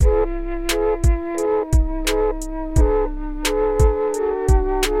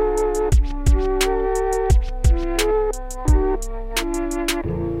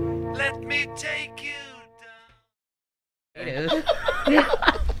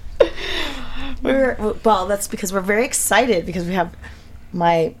That's because we're very excited because we have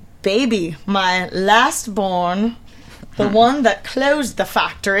my baby, my last born, the one that closed the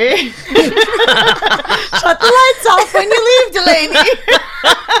factory. Shut the lights off when you leave, Delaney.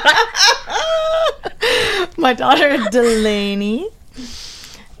 My daughter, Delaney.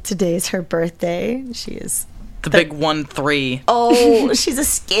 Today is her birthday. She is the big 1-3. Oh, she's a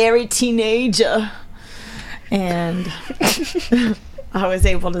scary teenager. And I was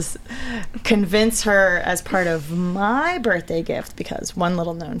able to convince her as part of my birthday gift, because one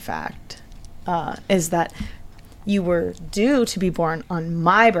little known fact is that you were due to be born on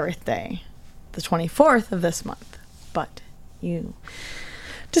my birthday, the 24th of this month, but you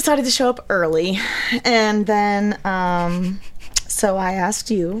decided to show up early. And then, so I asked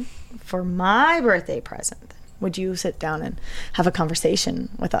you for my birthday present. Would you sit down and have a conversation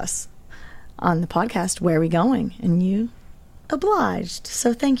with us on the podcast? Where are we going? And you obliged.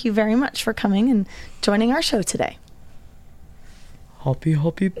 So thank you very much for coming and joining our show today. Happy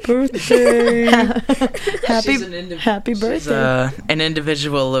birthday. happy birthday. She's an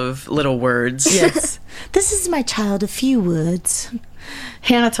individual of little words. Yes. This is my child of few words.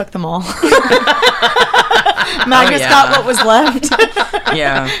 Hannah took them all. Magnus got what was left.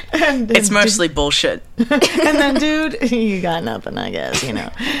 Yeah. And it's mostly bullshit. And then, dude, you got nothing, I guess, you know.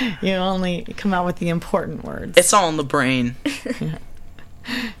 You only come out with the important words. It's all in the brain.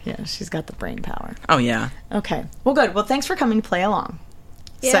 Yeah, she's got the brain power. Oh, yeah. Okay. Well, good. Well, thanks for coming to play along.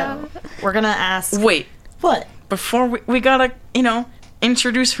 Yeah. So, we're going to ask... Wait. What? Before we gotta,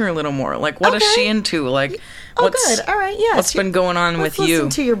 introduce her a little more. Like, what is she into? Like, good. All right, yes. What's been going on with you? Let's listen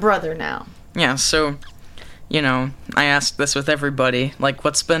to your brother now. Yeah, so, I asked this with everybody. Like,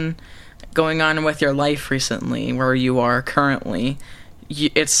 what's been going on with your life recently, where you are currently?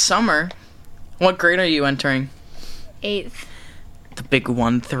 It's summer. What grade are you entering? 8th. The big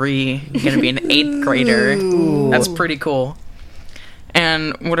 1-3. You're going to be an 8th grader. Ooh. That's pretty cool.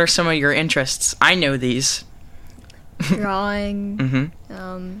 And what are some of your interests? I know these. Drawing,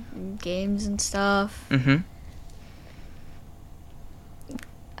 games and stuff. Mm-hmm.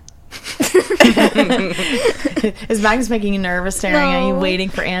 Is Magnus making you nervous, staring at you, waiting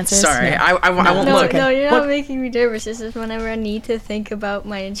for answers? Sorry, no. I won't look. No, you're not making me nervous. It's just whenever I need to think about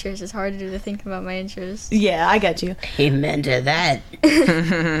my interests, it's harder to think about my interests. Yeah, I get you. Amen to that.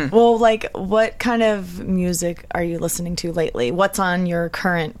 Well, like, what kind of music are you listening to lately? What's on your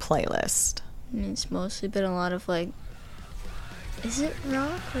current playlist? It's mostly been a lot of, like, is it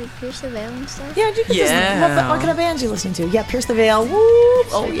rock? Like Pierce the Veil and stuff? Yeah, you can what kind of bands are you listening to? Yeah, Pierce the Veil. Woo!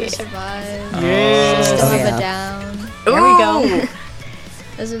 Oh, yeah. Survive. Yeah. System of a Down. There we go.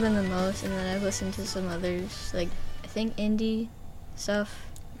 Those have been the most, and then I've listened to some others, like, I think indie stuff.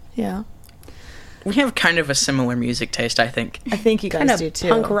 Yeah. We have kind of a similar music taste, I think. I think you guys do, too.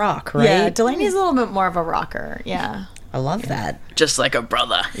 Punk rock, right? Yeah, Delaney's a little bit more of a rocker. Yeah. I love that. Just like a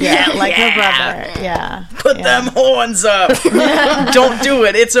brother. Yeah, like her brother. Yeah. Put them horns up. Don't do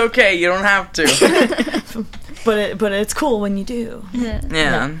it. It's okay. You don't have to. But it's cool when you do.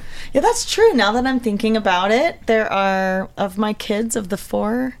 Yeah. Yeah, that's true. Now that I'm thinking about it, there are, of my kids, of the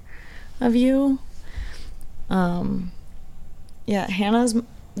 4 of you, Hannah's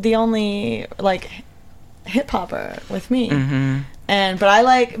the only, like, hip-hopper with me. Mm-hmm. But I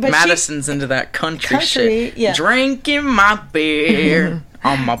like... But Madison's into that country shit. Yeah. Drinking my beer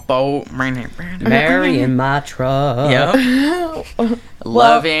on my boat. Marrying my truck. Yep.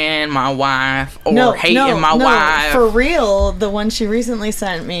 Loving my wife or hating my wife. For real, the one she recently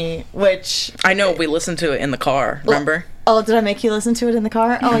sent me, which... I know, we listened to it in the car, remember? Oh, did I make you listen to it in the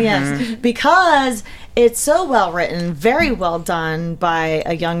car? Oh, yes. Because it's so well written, very well done by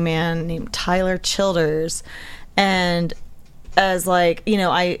a young man named Tyler Childers. And... as like,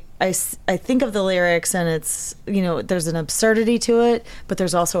 I think of the lyrics and it's, there's an absurdity to it, but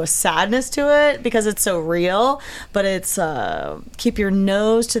there's also a sadness to it because it's so real. But it's keep your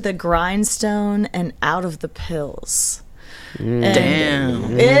nose to the grindstone and out of the pills.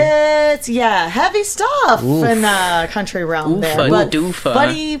 Damn. It's heavy stuff in the country realm there. But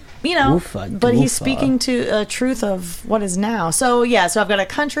he, but he's speaking to a truth of what is now. So I've got a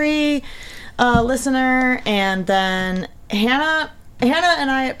country listener, and then Hannah and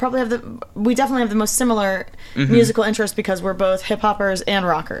I we definitely have the most similar musical interests because we're both hip hoppers and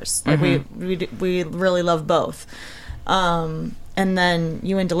rockers. Like we really love both. And then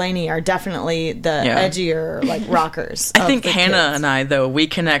you and Delaney are definitely the edgier, like, rockers. I think Hannah and I, though, we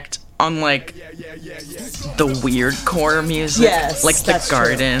connect on, like, the weird core music. Yes, like The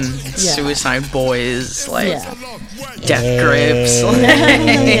Garden, Suicide Boys, like, Death Grips.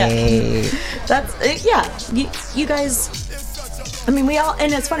 That's, you guys, I mean, we all,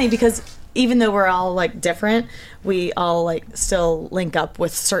 and it's funny because even though we're all like different, we all like still link up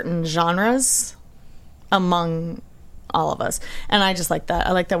with certain genres among all of us. And I just like that.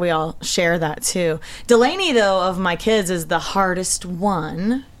 I like that we all share that too. Delaney, though, of my kids is the hardest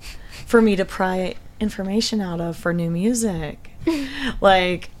one for me to pry information out of for new music.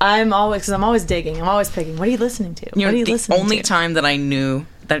 Like, I'm always digging. I'm always picking. What are you listening to? You What know, are you the listening only to? time that I knew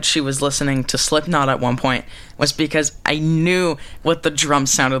that she was listening to Slipknot at one point was because I knew what the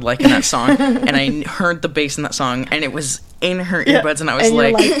drums sounded like in that song, and I heard the bass in that song, and it was in her earbuds, and I was And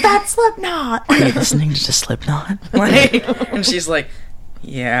you're like, that's Slipknot. "Are you listening to Slipknot?" Like, and she's like,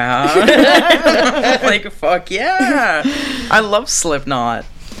 "Yeah." Like, fuck yeah, I love Slipknot.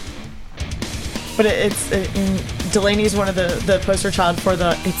 But Delaney's one of the poster child for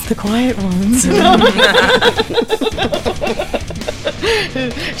it's the quiet ones.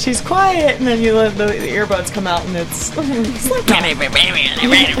 She's quiet, and then you let the earbuds come out, and it's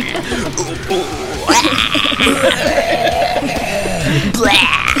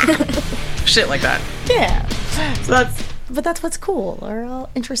Shit like that. yeah. So that's what's cool. They're all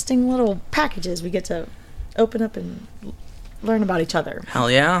interesting little packages we get to open up and learn about each other.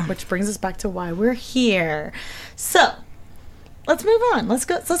 Hell yeah. Which brings us back to why we're here. So let's move on. Let's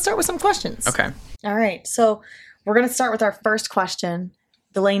start with some questions. Okay. All right. So we're going to start with our first question.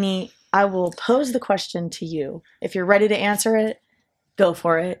 Delaney, I will pose the question to you. If you're ready to answer it, go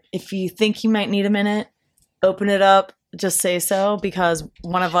for it. If you think you might need a minute, open it up. Just say so, because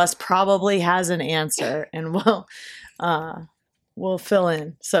one of us probably has an answer, and we'll fill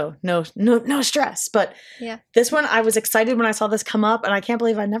in. So no stress. But Yeah. this one, I was excited when I saw this come up, and I can't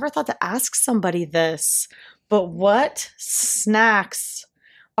believe I never thought to ask somebody this. But what snacks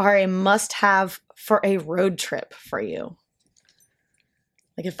are a must-have for a road trip for you?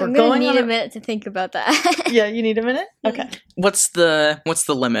 Like if we're I'm gonna going need on a minute to think about that. Yeah, you need a minute? Okay. What's the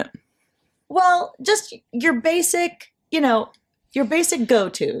limit? Well, just your basic, your basic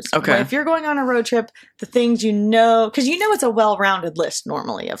go-tos. Okay. If you're going on a road trip, the things because it's a well-rounded list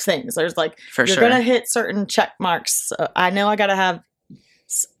normally of things. There's like, For you're sure. going to hit certain check marks. I know I got to have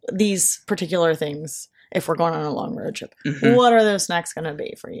these particular things if we're going on a long road trip. Mhm. What are those snacks going to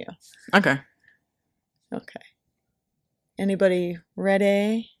be for you? Okay. Okay. Anybody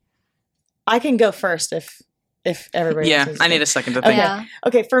ready? I can go first if everybody Yeah, else is I need good. a second to think. Yeah.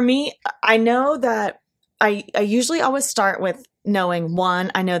 Okay, for me, I know that I usually always start with knowing,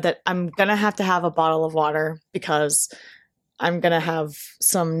 one, I know that I'm going to have a bottle of water because I'm going to have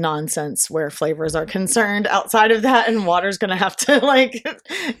some nonsense where flavors are concerned outside of that, and water's going to have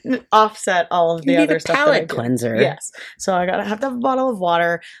to offset all of the You need other a stuff. that I palate do. cleanser. Yes. So I have to have a bottle of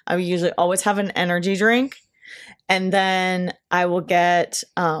water. I usually always have an energy drink, and then I will get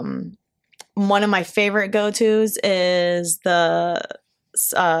one of my favorite go-tos is the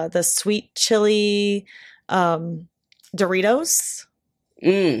sweet chili Doritos.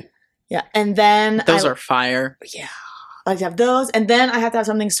 Mm. Yeah, and then Those are fire. I like to have those, and then I have to have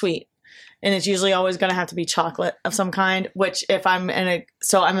something sweet, and it's usually always going to have to be chocolate of some kind. Which if I'm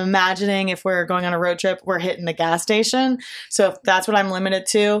I'm imagining if we're going on a road trip, we're hitting the gas station. So if that's what I'm limited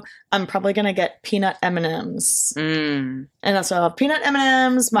to, I'm probably going to get peanut M&Ms, Mm. and so I'll have peanut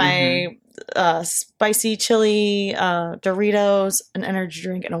M&Ms, my spicy chili Doritos, an energy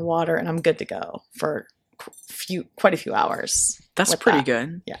drink, and a water, and I'm good to go for quite a few hours. That's with pretty that.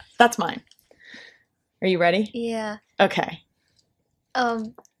 good. Yeah, that's mine. Are you ready? Yeah. Okay.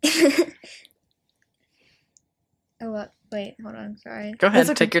 Oh, what? Wait, hold on. Sorry. Go ahead, That's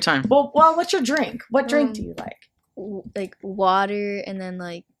okay. take your time. Well, what's your drink? What drink Um, do you like? Like water, and then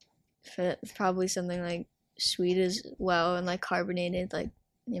like probably something like sweet as well, and like carbonated. Like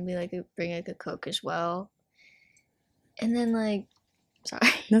maybe bring like a Coke as well. And then sorry.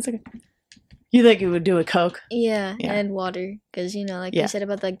 That's okay. You think you would do a Coke? Yeah, Yeah. and water, because like Yeah. you said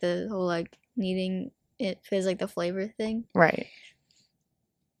about the whole needing it feels like the flavor thing. Right.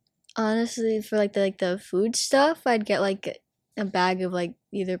 Honestly, for the food stuff, I'd get a bag of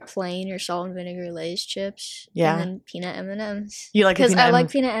either plain or salt and vinegar Lay's chips. Yeah. And then peanut M&Ms. You like a Because peanut I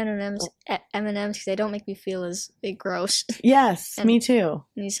like M&Ms? peanut M&Ms because they don't make me feel as gross. Yes, And- me too.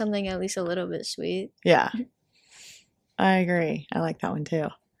 Need something at least a little bit sweet. Yeah. I agree. I like that one too.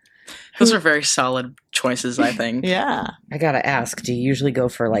 Those are very solid choices, I think. Yeah. I gotta ask, do you usually go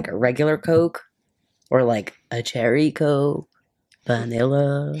for a regular Coke or a cherry Coke,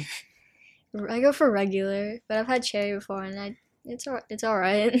 vanilla? I go for regular, but I've had cherry before, and it's all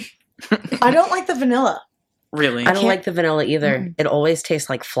right. I don't like the vanilla. Really? I don't can't- like the vanilla either. Mm-mm. It always tastes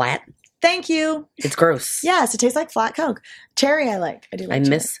like flat. Thank you. It's gross. Yes, it tastes like flat Coke. Cherry I like. I do like I cherry.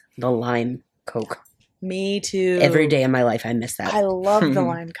 miss the lime Coke. Me too. Every day of my life, I miss that. I love the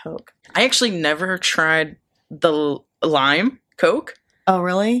lime Coke. I actually never tried the lime Coke. Oh,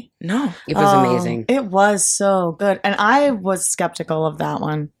 really? No. It was amazing. It was so good. And I was skeptical of that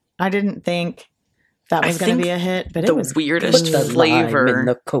one. I didn't think that was going to be a hit, but it was weirdest Put the flavor. lime in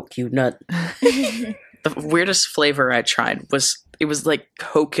the coconut. The weirdest flavor I tried was like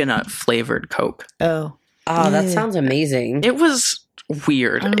coconut flavored Coke. Oh. Oh, that Ew. sounds amazing. It was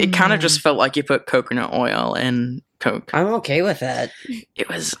weird. Oh, It kind of man. just felt like you put coconut oil in Coke. I'm okay with that. It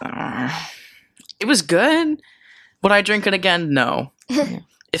was good. Would I drink it again? No.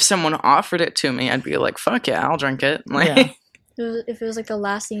 If someone offered it to me, I'd be like, "Fuck yeah, I'll drink it." Like, Yeah. If it was like the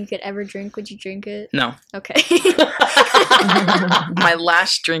last thing you could ever drink, would you drink it? no. Okay. My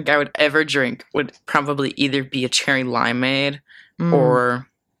last drink I would ever drink would probably either be a cherry limeade or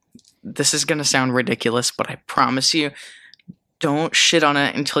this is gonna sound ridiculous, but I promise you, don't shit on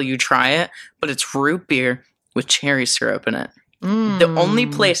it until you try it. But it's root beer with cherry syrup in it. The only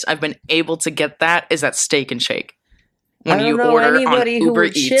place I've been able to get that is at Steak and Shake. When I don't you know order anybody on who Uber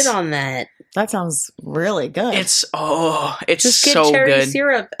would Eats, shit on that. That sounds really good. it's Just get so cherry good.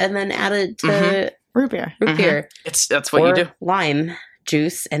 syrup and then add it to Mhm. root beer. root beer. That's what or you do. lime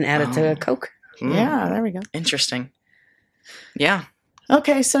juice and add it to Coke. Yeah, there we go. Interesting. Yeah.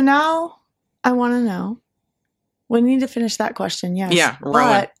 Okay, so now I want to know. We need to finish that question, yes. Yeah,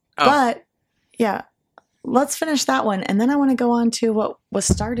 Rowan. But yeah, let's finish that one. And then I want to go on to what was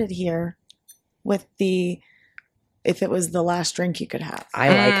started here with if it was the last drink you could have. I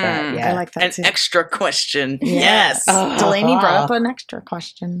like that. Yeah. I like that An too. extra question. Yes. Oh. Delaney brought up an extra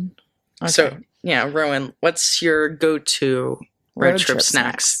question. Okay. So, yeah, Rowan, what's your go-to road trip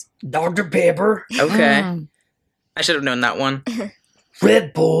snacks? Dr. Pepper, Okay. Mm. I should have known that one.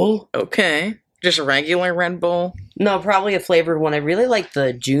 Red Bull. Okay. Just a regular Red Bull? No, probably a flavored one. I really like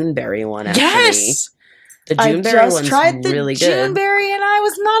the Juneberry one, actually. Yes! The I Juneberry just one's tried the really good. Juneberry and I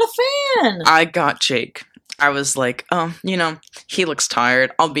was not a fan. I got Jake. I was like, he looks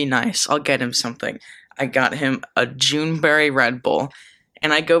tired. I'll be nice. I'll get him something. I got him a Juneberry Red Bull.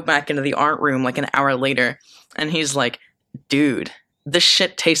 And I go back into the art room like an hour later. And he's like, dude, this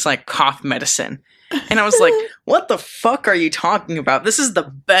shit tastes like cough medicine. And I was like, what the fuck are you talking about? This is the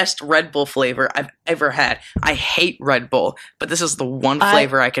best Red Bull flavor I've ever had. I hate Red Bull, but this is the one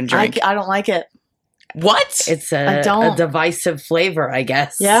flavor I can drink. I don't like it. What? It's I a don't. divisive flavor, I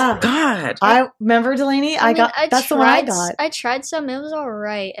guess. Yeah. God. I remember Delaney. That's the one I got. I tried some. It was all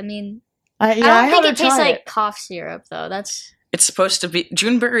right. I mean, I I don't had think to it tastes try like cough syrup though. That's It's supposed to be.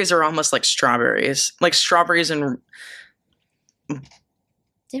 Juneberries are almost like strawberries. Like strawberries and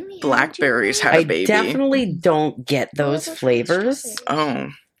didn't we have blackberries Juneberry? had a I baby. definitely don't get those those are flavors. strawberry.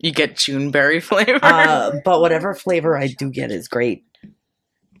 Oh, you get Juneberry flavor? But whatever flavor I do get is great.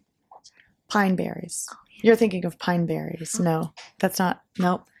 Pine berries. You're thinking of pine berries. No, that's not.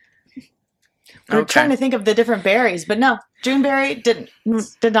 Nope. We're Okay. trying to think of the different berries, but no, Juneberry did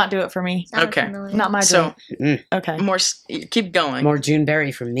not do it for me. Sounded Okay. familiar. Not my So, drink. Okay. more. Keep going. More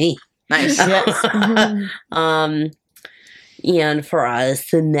Juneberry from me. Nice. Yes. Mhm. And for a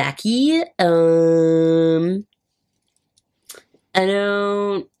snacky, I don't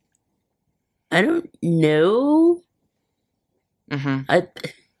know. Mm-hmm.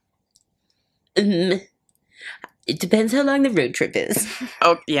 It depends how long the road trip is.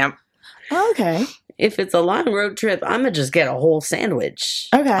 Oh, yeah. Okay. If it's a long road trip, I'm gonna just get a whole sandwich.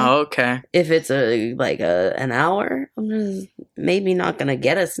 Okay. Okay. If it's an hour, I'm just maybe not gonna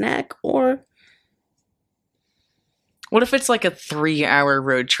get a snack. Or What if it's like a 3-hour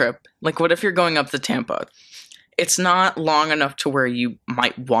road trip? Like, what if you're going up to Tampa? It's not long enough to where you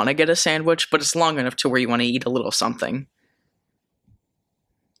might want to get a sandwich, but it's long enough to where you want to eat a little something.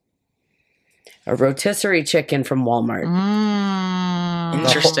 a rotisserie chicken from Walmart. Mm.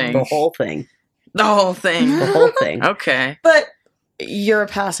 Interesting. The whole thing. The whole thing. The whole thing. Okay. But you're a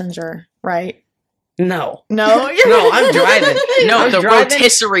passenger, right? No. No, No, I'm driving. No, I'm the driving.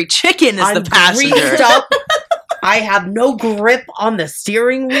 rotisserie chicken is I'm the passenger. greased up. I have no grip on the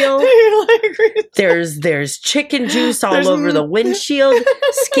steering wheel. There's chicken juice all There's over the windshield.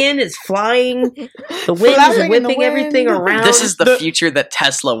 Skin is flying. The wind Flapping is in the whipping everything wind. around. This is the future that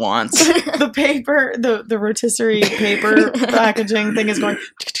Tesla wants. the paper, the rotisserie paper packaging thing is going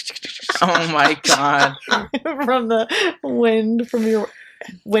Oh my god. from the wind, from your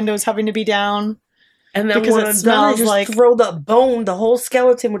windows having to be down. and then because when it I'm done, I smells just like- throw the bone, the whole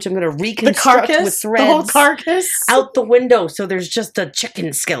skeleton, which I'm going to The reconstruct with carcass, threads, the whole carcass. out the window. So there's just a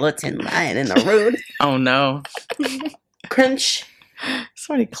chicken skeleton lying in the road. Oh no. Crunch.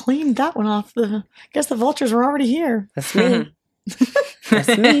 Somebody cleaned that one off. I guess the vultures were already here. That's me.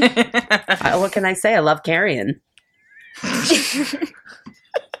 That's me. What can I say? I love carrying.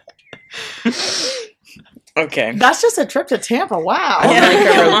 Okay. That's just a trip to Tampa. Wow. I Yeah, like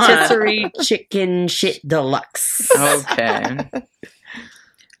a come on. rotisserie chicken shit deluxe. Okay.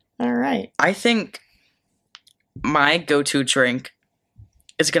 All right. I think my go-to drink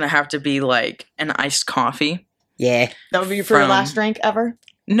is going to have to be like an iced coffee. Yeah. That would be for your From- last drink ever?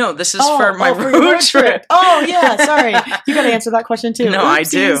 No, this is for my for your road trip. Oh, yeah. Sorry. You got to answer that question too. No, I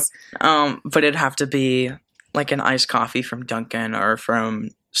do. Oopsies. But it'd have to be like an iced coffee from Dunkin' or from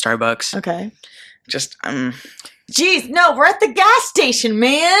Starbucks. Okay. Just Jeez, no, we're at the gas station,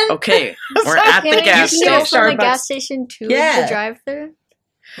 man. okay. We're at the Can gas you go station. from the Starbucks. gas station to Yeah. the drive-thru?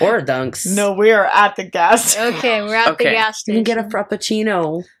 Or Dunks. No, we are at the gas station. Okay, we're at the Okay. gas You station. can get a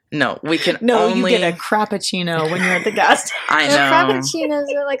frappuccino. No, we can No, only. you get a crappuccino when you're at the gas station. I The know. frappuccinos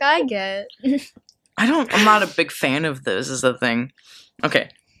are like I get. I'm not a big fan of those. Is the thing. Okay,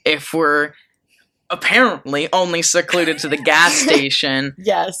 if we're apparently only secluded to the gas station,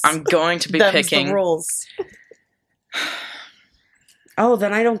 Yes. I'm going to be Them's picking. the rules. Oh,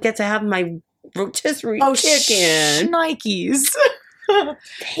 then I don't get to have my rotisserie chicken. Nikes. Dang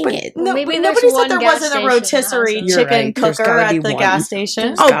it. No, Maybe but there's nobody said one there gas wasn't a station that has rotisserie them. You're chicken right, there's cooker gotta at be the one. gas station.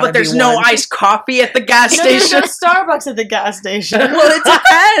 There's Oh, gotta but there's be no one. iced coffee at the gas No, there's station. no Starbucks at the gas station. Well, it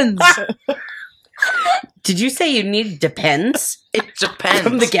depends. Did you say you need depends It depends.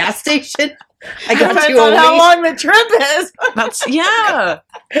 from the gas station? I got Depends you on how only. long the trip is. That's yeah.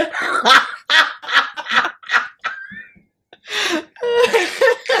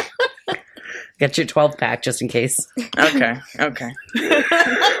 Get your 12 pack just in case. Okay. Okay.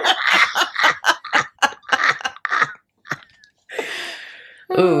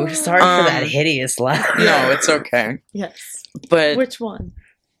 Ooh, sorry for that Um, hideous laugh. No, it's okay. Yes. But Which one?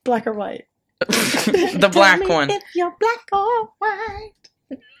 Black or white? the black Tell me one. If you're black or white.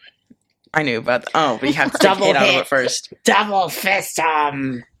 I knew about. Oh, but you have to take Double it out of hit. it first. Double fist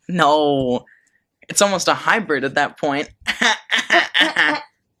No, it's almost a hybrid at that point.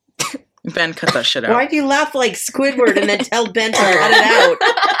 Ben, cut that shit out. Why do you laugh like Squidward and then tell Ben to cut it out?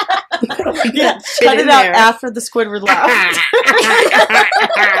 Yeah, Shit cut in it out there. after the Squidward laugh.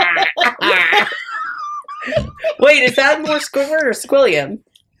 Wait, is that more Squidward or Squilliam?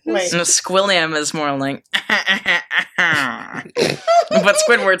 Wait. No, Squilliam is more like. But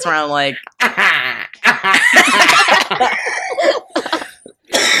Squidward's more like.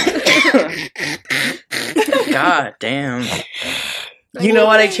 God damn. You know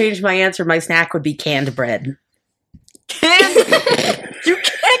what? I changed my answer. My snack would be canned bread. You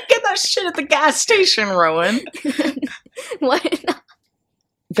can't get that shit at the gas station, Rowan. What?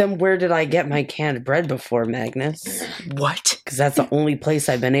 Then where did I get my canned bread before, Magnus? What? Because that's the only place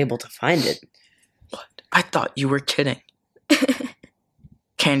I've been able to find it. What? I thought you were kidding.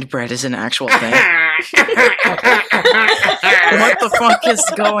 Canned bread is an actual thing. What the fuck is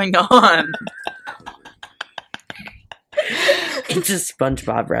going on? It's a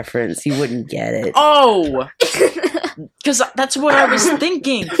SpongeBob reference. You wouldn't get it. Oh! Because that's what I was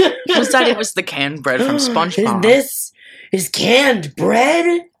thinking. Was that it was the canned bread from SpongeBob. This is canned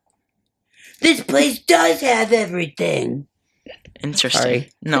bread? This place does have everything. Interesting.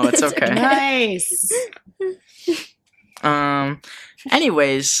 Sorry. No, it's okay. Nice.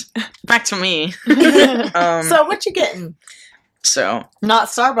 Anyways, back to me. So what you getting? So, Not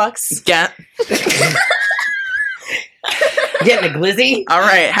Starbucks. get. Getting a glizzy? All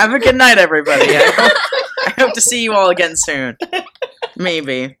right. Have a good night, everybody. I hope to see you all again soon.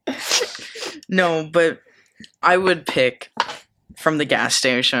 Maybe. No, but I would pick from the gas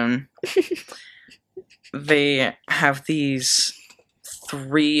station. They have these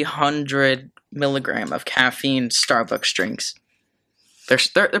 300 milligram of caffeine Starbucks drinks.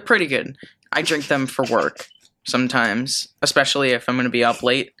 They're pretty good. I drink them for work sometimes, especially if I'm going to be up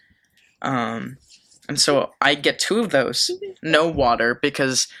late. And so I get 2 of those. No water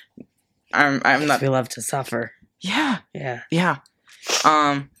because I'm not. We love to suffer. Yeah. Yeah.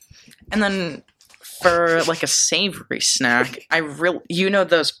 And then for like a savory snack, you know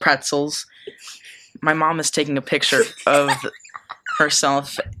those pretzels. My mom is taking a picture of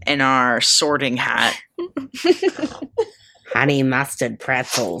herself in our sorting hat. Honey mustard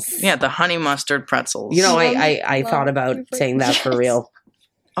pretzels. Yeah, the honey mustard pretzels. You know, I thought about saying that for real.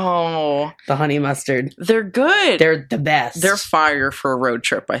 Oh, The honey mustard. they're good. They're the best. They're fire for a road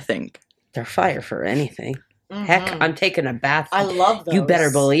trip, I think. They're fire for anything. Heck, I'm taking a bath. I love those. You better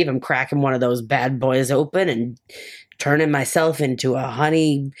believe I'm cracking one of those bad boys open and turning myself into a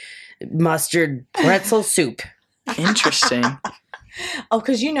honey mustard pretzel soup. Interesting. Oh,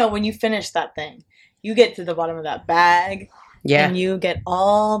 because you know when you finish that thing, you get to the bottom of that bag Yeah. And you get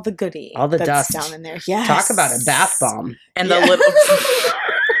all the goodie. All the that's dust. down in there. Yes. Talk about a bath bomb. And the little.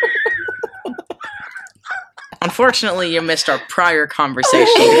 Unfortunately, you missed our prior conversation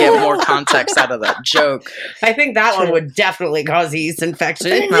to get more context out of that joke. I think that one would definitely cause yeast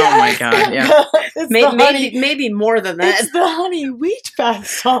infection. Oh my god, yeah. It's the honey. Maybe more than that. It's the honey wheat bath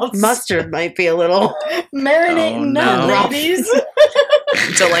salts. Mustard might be a little Marinating Oh, no. them, ladies.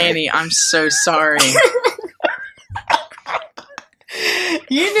 Delaney, I'm so sorry.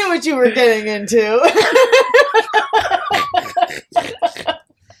 You knew what you were getting into.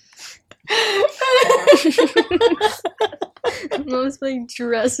 Mom's playing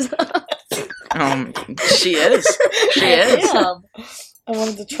dress up. She is. She is. Damn. I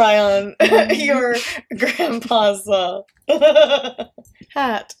wanted to try on your grandpa's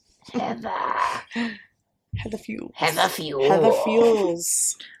hat. Heather Fuels. Heather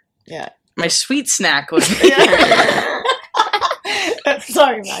Fuels. Yeah. My sweet snack was.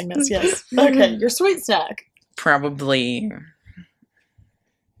 Sorry, Magnus. Yes. Okay, your sweet snack. Probably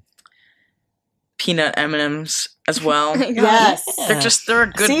peanut M&Ms as well. Yes. They're a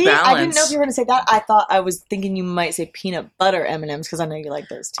good See, balance. I didn't know if you were going to say that. I was thinking you might say peanut butter M&Ms because I know you like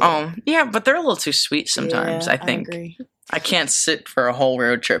those too. Oh, yeah, but they're a little too sweet sometimes, Yeah, I think. agree. I can't sit for a whole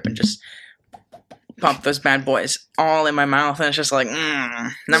road trip and just pump those bad boys all in my mouth, and it's just like,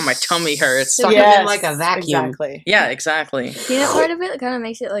 now my tummy hurts. Suck it in like a vacuum. Exactly. Yeah, exactly. Peanut part of it kind of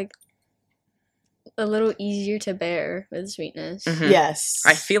makes it like a little easier to bear with sweetness. Mhm. Yes.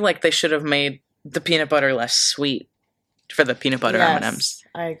 I feel like they should have made the peanut butter less sweet for the peanut butter Yes, M&Ms.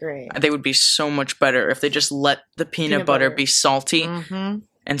 I agree. They would be so much better if they just let the peanut butter be salty Mm-hmm.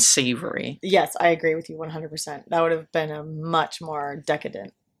 and savory. Yes, I agree with you 100%. That would have been a much more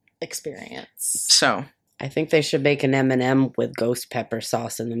decadent experience. So, I think they should make an M&M with ghost pepper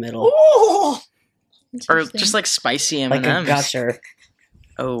sauce in the middle. Ooh! or Interesting. just like spicy Like M&Ms. a gusher.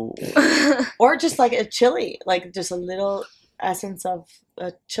 Oh. Or just like a chili, like just a little essence of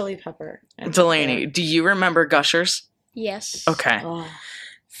a chili pepper. And Delaney, do you remember Gushers? Yes. Okay. Oh,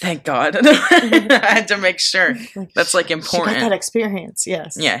 Thank God. I had to make sure. That's like she got important. that experience,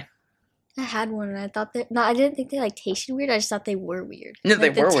 yes. Yeah. I had one and I thought I didn't think they like tasted weird. I just thought they were weird. No, they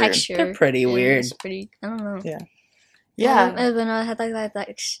the were weird. texture They're pretty weird. is Pretty. I don't know. Yeah. Yeah. And then I had like that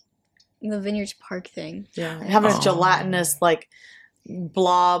the Vineyards Park thing. Yeah. Having Oh. a gelatinous, like,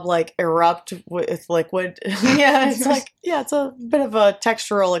 blob, like, erupt with liquid. Yeah, it's like, it's a bit of a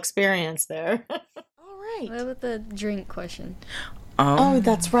textural experience there. All right. What about the drink question? Oh,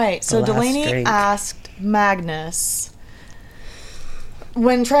 that's right. So The last Delaney drink. asked Magnus,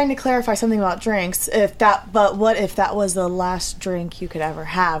 when trying to clarify something about drinks, what if that was the last drink you could ever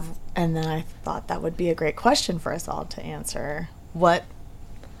have? And then I thought that would be a great question for us all to answer. What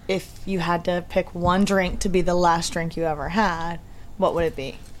if you had to pick one drink to be the last drink you ever had? What would it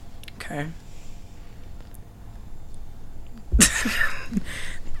be? Okay.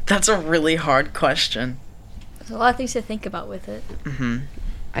 That's a really hard question. There's a lot of things to think about with it. Mm-hmm.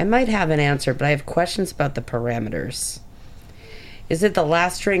 I might have an answer, but I have questions about the parameters. Is it the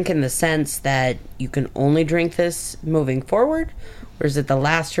last drink in the sense that you can only drink this moving forward? Or is it the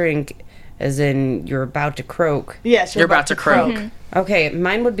last drink as in you're about to croak? Yes, You're about to croak. Okay,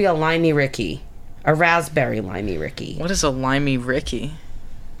 mine would be a limey Ricky. A raspberry limey Ricky. What is a limey Ricky?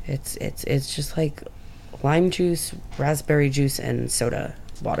 It's just like lime juice, raspberry juice, and soda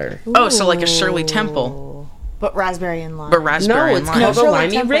water. Oh, so like a Shirley Temple. Ooh. But raspberry and lime. But raspberry No, and it's lime. called a Shirley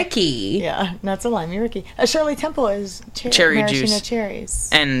limey Temple. Ricky. Yeah, that's a limey Ricky. A Shirley Temple is Cherry maraschino juice. cherries.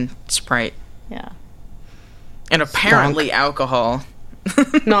 And Sprite. Yeah. And apparently alcohol.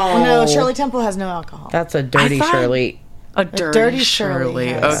 No, No, Shirley Temple has no alcohol. That's a dirty thought- Shirley. A dirty Shirley Shirley.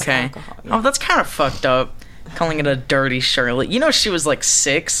 has Okay. alcohol, yeah. Oh, that's kind of fucked up. Calling it a dirty Shirley. You know she was like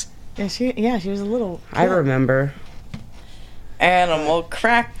 6. Yeah, she was a little. I remember. Animal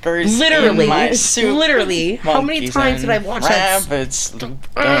crackers. Literally. In my soup. Literally. How many Monkeys times did I and watch that? rabbits.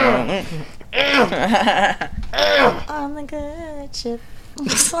 On the good ship.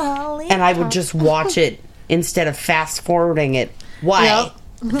 Slowly. And I would just watch it instead of fast forwarding it. Why? Yep.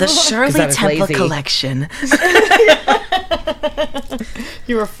 The Shirley I was Temple lazy. collection.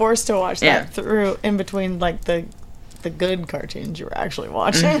 You were forced to watch that Yeah. through in between like the good cartoons you were actually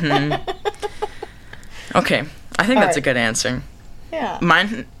watching. Okay, I think that's a right. good answer. Yeah.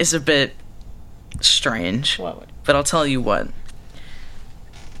 Mine is a bit strange, What would? but I'll tell you what.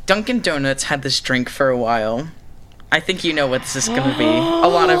 Dunkin' Donuts had this drink for a while. I think you know what this is going to be. A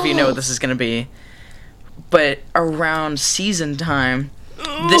lot of you know what this is going to be. But around season time,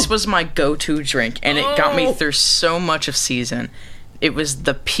 this was my go-to drink, and it got me through so much of season. It was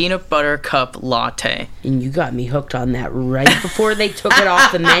the peanut butter cup latte. And you got me hooked on that right before they took it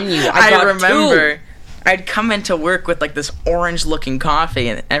off the menu. I remember. 2. I'd come into work with like this orange-looking coffee,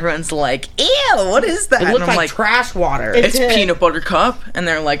 and everyone's like, "Ew, what is that?" It And looked I'm like trash water. it's peanut butter cup, and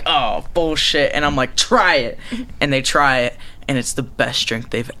they're like, "Oh, bullshit!" And I'm like, "Try it," and they try it, and it's the best drink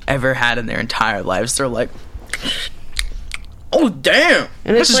they've ever had in their entire lives. They're like, "Oh, damn,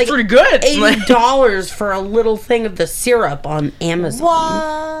 And this it's is pretty good." $80 for a little thing of the syrup on Amazon.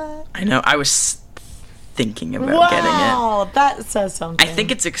 What? I know. I was thinking about getting it. Wow, that says something. I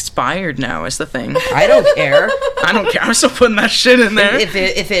think it's expired now. Is the thing. I don't care. I don't care. I'm still putting that shit in there. If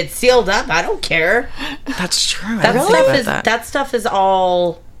it's sealed up, I don't care. That's true. I That didn't stuff think about is that. that stuff is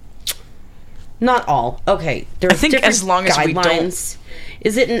all. Not all. Okay, there's I think different as long as we don't- guidelines.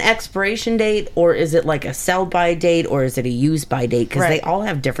 Is it an expiration date, or is it like a sell by date, or is it a use by date? Because they Right. all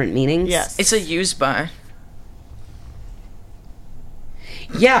have different meanings. Yes. It's a use by.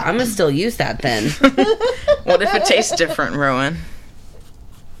 Yeah, I'm gonna still use that then. What if it tastes different, Rowan?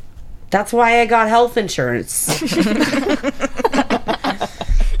 That's why I got health insurance.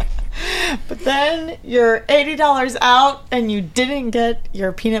 But then you're $80 out and you didn't get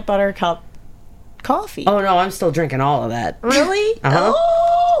your peanut butter cup coffee. Oh no, I'm still drinking all of that. Really? Uh-huh.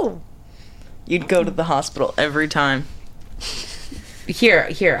 Oh! You'd go to the hospital every time.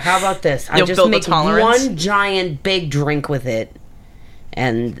 Here. How about this? I You'll just build a make tolerance? one giant big drink with it,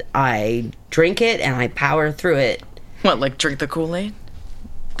 and I drink it and I power through it. What, like drink the Kool-Aid?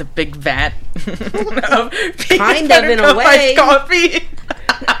 The big vat of Kind of, in a way. coffee.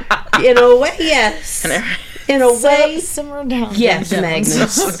 In a way, yes. And every- In a way, Simmer down. yes, Jim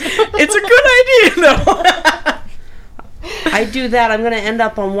Magnus. Jones. It's a good idea, though. I do that. I'm gonna end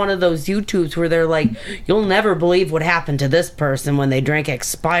up on one of those YouTubes where they're like, "You'll never believe what happened to this person when they drank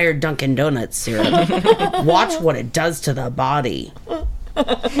expired Dunkin' Donuts syrup. Watch what it does to the body."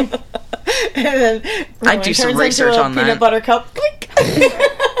 And then I'd do Rowan some turns research into a on peanut that. butter cup. Clink.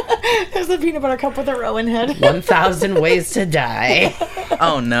 There's the peanut butter cup with a Rowan head. 1,000 ways to die.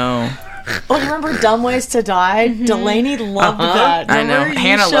 Oh, no. Oh, remember Dumb Ways to Die? Delaney loved that. I know. Remember you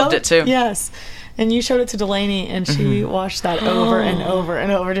Hannah loved showed- it, too. Yes. And you showed it to Delaney, and she watched that over and over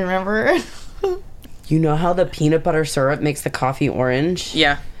and over. Do you remember? You know how the peanut butter syrup makes the coffee orange?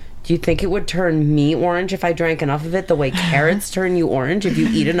 Yeah. Do you think it would turn me orange if I drank enough of it the way carrots turn you orange if you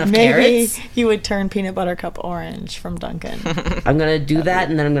eat enough Maybe carrots? you would turn peanut butter cup orange from Dunkin'. I'm going to do that,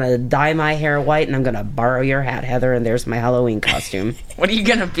 and then I'm going to dye my hair white, and I'm going to borrow your hat, Heather, and there's my Halloween costume. What are you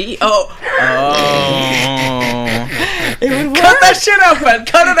gonna be? Oh. It would Cut work. that shit out, man.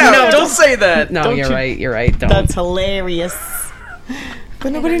 Cut it out. No. Don't say that. No, Don't you're you- right. You're right. Don't. That's hilarious.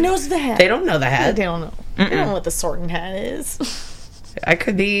 But nobody knows the hat. They don't know the hat. They don't know. They don't know what the sorting hat is. I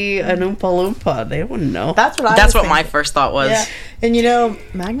could be an Oompa Loompa. They wouldn't know. That's what I That's was what my thinking. first thought was. Yeah. And you know,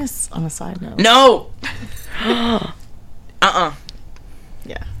 Magnus, on a side note. No.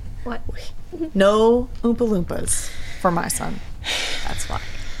 Yeah. What? No Oompa Loompas for my son. That's why.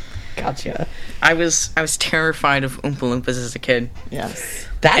 Gotcha. I was terrified of Oompa Loompas as a kid. Yes.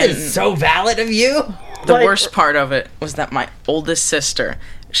 That And- is so valid of you. The Like- worst part of it was that my oldest sister,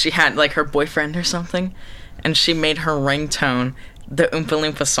 she had like her boyfriend or something, and she made her ringtone the Oompa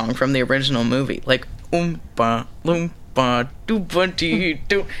Loompa song from the original movie, like Oompa Loompa Doopa Dee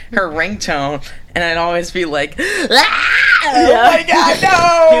Doo. Her ringtone, and I'd always be like, "Ah! Oh my god,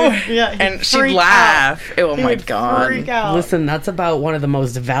 no!" Yeah. he'd And she'd freak laugh. Oh He my would god, Freak out. Listen, that's about one of the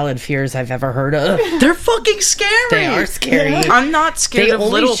most valid fears I've ever heard of. they're fucking scary. They are scary. Yeah. I'm not scared They of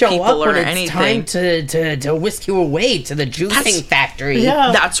only little show people up or when it's anything. time to whisk you away to the juicing factory.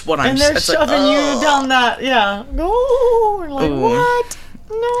 Yeah. That's what I'm. And they're it's like, shoving ugh. you down that. Yeah. No. Like, Ooh. what?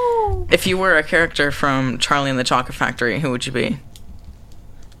 No. If you were a character from Charlie and the Chocolate Factory, who would you be?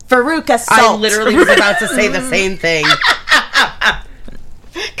 Veruca Salt. I literally was about to say the same thing.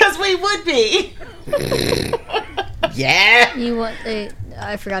 Because we would be. Yeah. You want?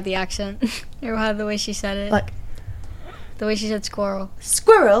 I forgot the accent. Or how the way she said it. Like, The way she said squirrel.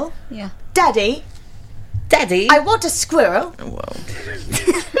 squirrel. Yeah. Daddy, Daddy. I want a squirrel. Whoa.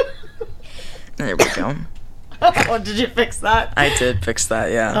 There we go. Oh, did you fix that? I did fix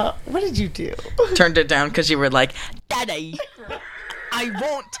that, yeah. What did you do? Turned it down because you were like, Daddy, I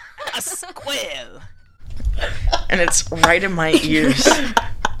want a squirrel. And it's right in my ears.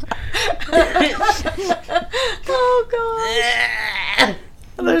 Oh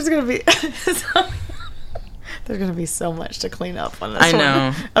god. There's gonna be there's gonna be so much to clean up on this I one.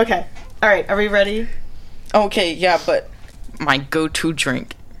 know. Okay. Alright, are we ready? Okay, yeah, but my go-to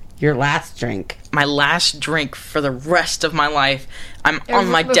drink, Your last drink. my last drink for the rest of my life, I'm on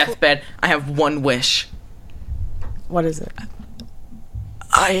my Before- deathbed, I have one wish. What is it?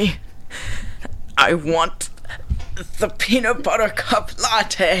 I want the peanut butter cup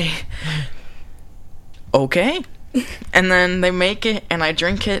latte. Okay. And then they make it, and I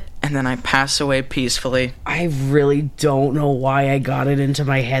drink it, and then I pass away peacefully. I really don't know why I got it into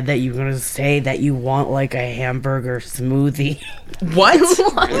my head that you were going to say that you want like a hamburger smoothie. What?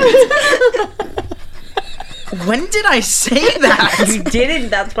 When did I say that? You didn't.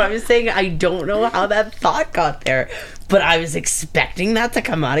 That's why I was saying I don't know how that thought got there. But I was expecting that to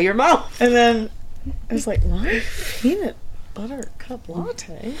come out of your mouth. And then I was like, what? Peanut butter cup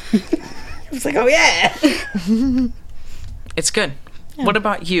latte? I was like, oh yeah. It's good. Yeah. What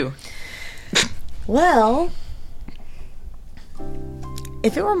about you? Well,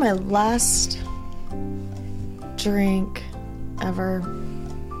 if it were my last drink ever,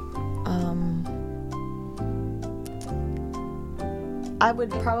 I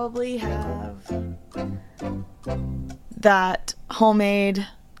would probably have that homemade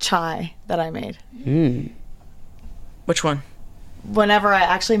chai that I made. Which one? Whenever I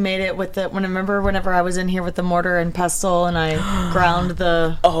actually made it with whenever I was in here with the mortar and pestle and I ground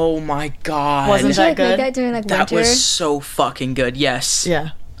the... Oh my god. Wasn't that good? That during like That winter? was so fucking good, yes.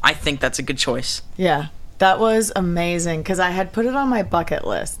 Yeah. I think that's a good choice. Yeah. That was amazing because I had put it on my bucket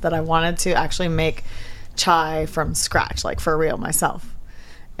list that I wanted to actually make chai from scratch, like for real myself,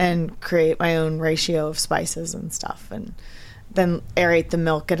 and create my own ratio of spices and stuff, and then aerate the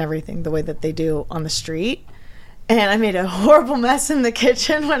milk and everything the way that they do on the street. And I made a horrible mess in the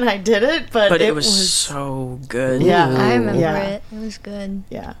kitchen when I did it, but it was so good. Yeah. I remember Yeah. it. It was good.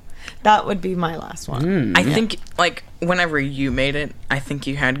 Yeah. That would be my last one. I think, like, whenever you made it, I think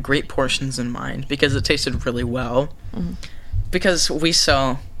you had great portions in mind because it tasted really well. Mm-hmm. Because we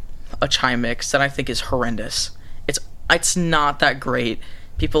sell a chai mix that I think is horrendous. It's not that great.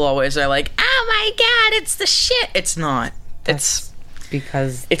 People always are like, oh my god, it's the shit. It's not. That's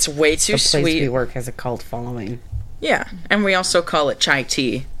because it's way too the place sweet. we work has a cult following. Yeah, and we also call it chai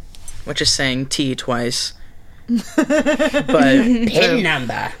tea, which is saying tea twice. But PIN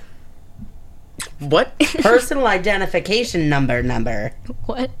number. What? Personal identification number.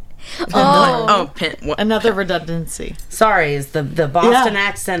 What? Oh, pin. What? Another redundancy. Sorry, is the Boston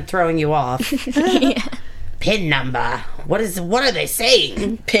accent throwing you off? Yeah. PIN number. What are they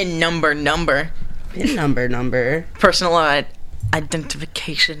saying? Pin number. PIN number. Personal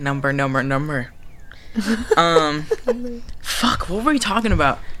identification number. Fuck, what were we talking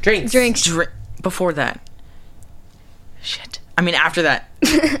about? Drinks. Before that. Shit. I mean, after that.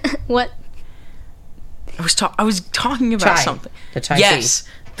 What? I was talking about chai. something. The chai Yes. tea.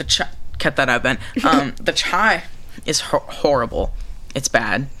 The chai. Cut that out, Ben. The chai is horrible. It's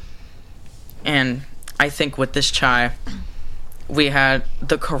bad. And I think with this chai, we had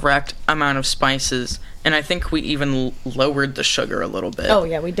the correct amount of spices, and I think we even lowered the sugar a little bit. Oh,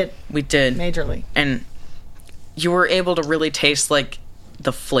 yeah, we did. We did. Majorly. And you were able to really taste, like,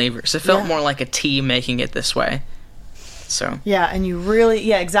 the flavors. It felt Yeah. more like a tea making it this way. So. Yeah, and you really...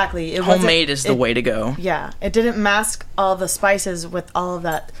 Yeah, exactly. Homemade is the way to go. Yeah, it didn't mask all the spices with all of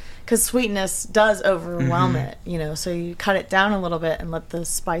that... Because sweetness does overwhelm it, you know, so you cut it down a little bit and let the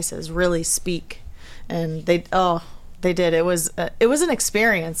spices really speak. And they did. It was an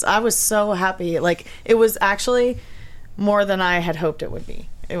experience. I was so happy. Like, it was actually more than I had hoped it would be.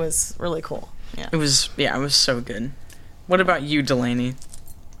 It was really cool. Yeah. It was so good. What about you, Delaney?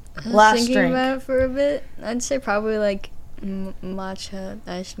 I was Last thinking drink. about it for a bit. I'd say probably like matcha,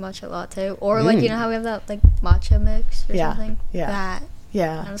 iced matcha latte, or like you know how we have that like matcha mix or Yeah, something. yeah. That.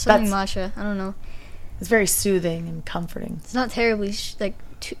 Yeah. Something matcha. I don't know. It's very soothing and comforting. It's not terribly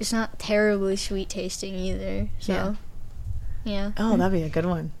it's not terribly sweet tasting either. So. Yeah. Oh, that'd be a good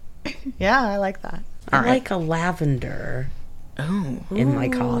one. Yeah, I like that. I All right. like a lavender in my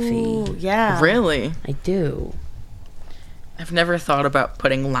coffee. Ooh, yeah. Really? I do. I've never thought about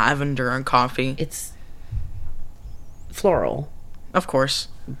putting lavender in coffee. It's floral. Of course.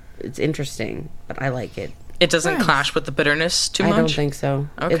 It's interesting, but I like it. It doesn't Nice. clash with the bitterness too much? I don't think so.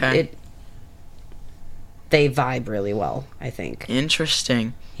 Okay. They vibe really well, I think.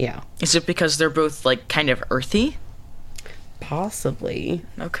 Interesting. Yeah. Is it because they're both, like, kind of earthy? Possibly.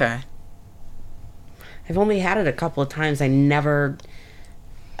 Okay. I've only had it a couple of times. I never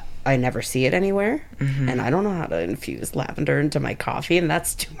see it anywhere. Mm-hmm. And I don't know how to infuse lavender into my coffee, and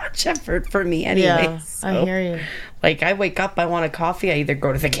that's too much effort for me anyway. Yeah, So, I hear you. Like, I wake up, I want a coffee, I either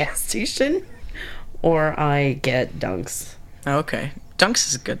go to the gas station or I get Dunks. Okay. Dunks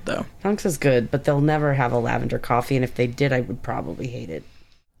is good, though. Dunks is good, but they'll never have a lavender coffee, and if they did, I would probably hate it.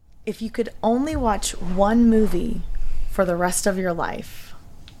 If you could only watch one movie for the rest of your life,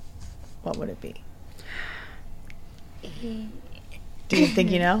 what would it be? Do you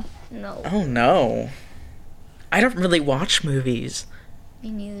think you know? No, Oh no. I don't really watch movies. me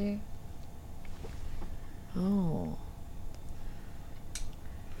neither. Oh.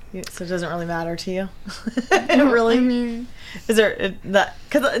 So it doesn't really matter to you? Really? I mean, Is there that?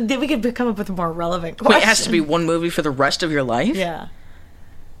 Because we could come up with a more relevant Wait, question. it has to be one movie for the rest of your life? Yeah.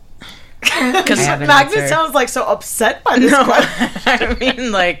 Because have an Magnus answer. sounds like so upset by this no, question. I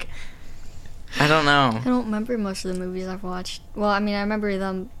mean, like, I don't know. I don't remember most of the movies I've watched. Well, I mean, I remember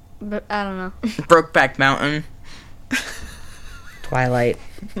them, but I don't know. Brokeback Mountain. Twilight.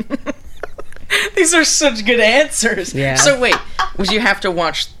 These are such good answers. Yeah. So wait, would you have to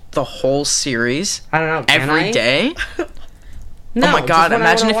watch the whole series I don't know. Can every I? day? No, Oh my just god, when I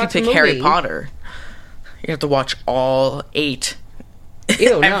imagine wanna if watch you a pick Harry movie. Potter. You have to watch all 8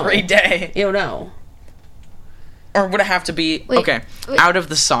 Ew, no. every day. Ew, no. Or would it have to be... Wait, okay, wait. out of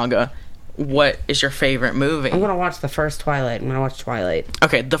the saga, what is your favorite movie? I'm gonna watch the first Twilight. I'm gonna watch Twilight.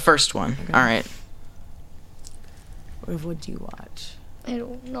 Okay, the first one. Alright. What would you watch? I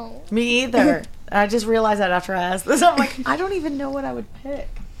don't know. Me either. I just realized that after I asked this. I'm like, I don't even know what I would pick.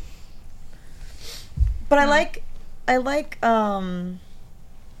 But I like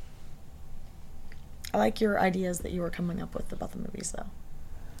your ideas that you were coming up with about the movies, though.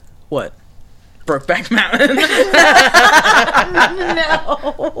 What? Brokeback Mountain?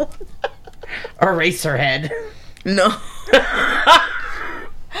 No. Eraserhead. No.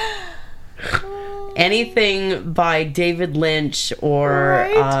 Anything by David Lynch or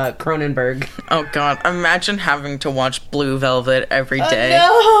Right. Cronenberg. Oh god, imagine having to watch Blue Velvet every day.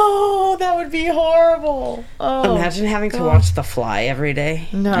 No, that would be horrible. Oh, Imagine having to God. watch The Fly every day.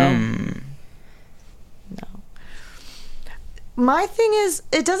 No. Mm. No. My thing is,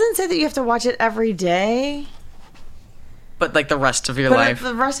 it doesn't say that you have to watch it every day. But like the rest of your But life.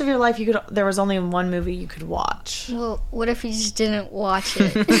 the rest of your life, there was only one movie you could watch. Well, what if you just didn't watch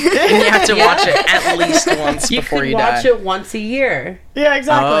it? And you have to watch it at least once You before could you watch die. it once a year. Yeah,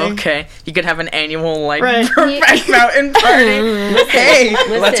 exactly. Oh, okay. You could have an annual, like, Right. Brokeback Mountain party. Hey,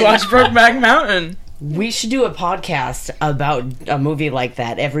 let's listen. watch Brokeback Mountain. We should do a podcast about a movie like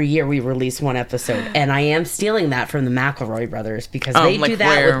that. Every year we release one episode. And I am stealing that from the McElroy brothers because Oh, they like do that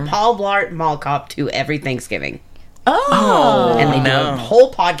where? with Paul Blart Mall Cop 2 every Thanksgiving. Oh. And they do no. a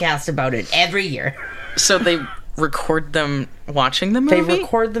whole podcast about it every year. So they record them watching the They movie?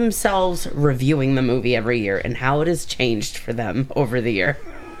 record themselves reviewing the movie every year and how it has changed for them over the year.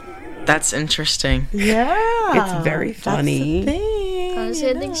 That's interesting. Yeah. It's very funny. That's the thing, Honestly,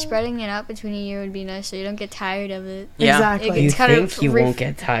 I you think know. spreading it out between a year would be nice so you don't get tired of it. Yeah. Exactly. You It's kind of think you won't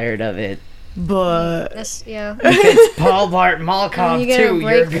get tired of it. But That's, yeah. If it's Paul Blart Mall Cop you get a 2,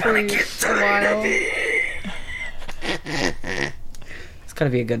 break you're for gonna a while. It's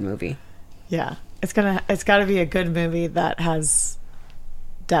gotta be a good movie. yeah, it's got to be a good movie that has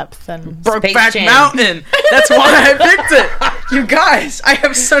depth and Brokeback Jam. Mountain. That's why I picked it. You guys, I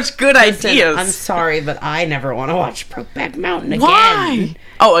have such good Listen, ideas. I'm sorry, but I never want to watch Brokeback Mountain again. Why?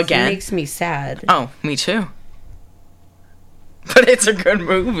 Oh, It again? makes me sad. Oh, me too. But it's a good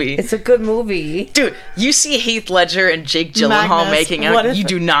movie. It's a good movie. Dude, you see Heath Ledger and Jake Gyllenhaal Magnus, making what out, if- you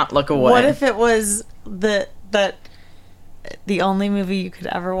do not look away. What if it was that the only movie you could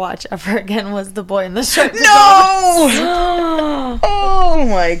ever watch ever again was The Boy in the Striped No! Oh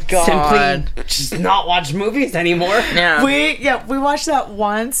my god. Simply just not watch movies anymore. Yeah. We watched that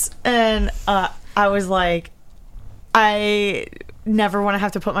once, and I was like, I never want to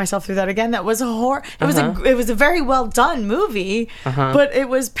have to put myself through that again. That was it was a very well done movie, but it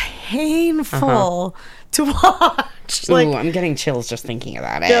was painful to watch. Like, Ooh, I'm getting chills just thinking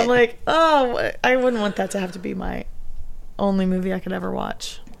about it. yeah, like, oh, I wouldn't want that to have to be my only movie I could ever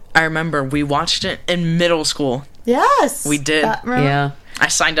watch. I remember we watched it in middle school. Yes, We did. Remember? Yeah. I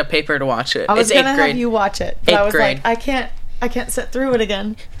signed a paper to watch it. I was it's 8th gonna grade. have you watch it, but I Eighth was grade. like, I can't sit through it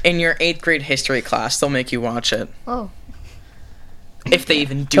again. In your 8th grade history class, they'll make you watch it. Oh. If they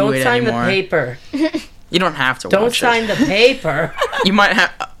even do Don't it sign anymore. the paper. You don't have to Don't watch sign it. the paper. You might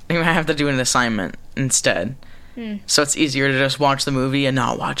have to do an assignment instead. So it's easier to just watch the movie and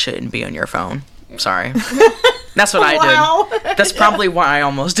not watch it and be on your phone. Sorry. That's what I Wow. did. That's probably why I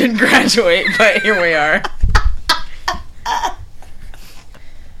almost didn't graduate, but here we are.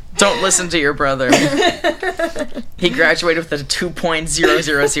 Don't listen to your brother. He graduated with a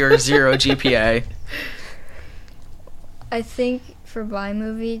 2.0000 GPA. I think for my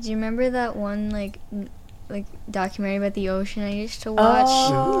movie, do you remember that one, like, like documentary about the ocean I used to watch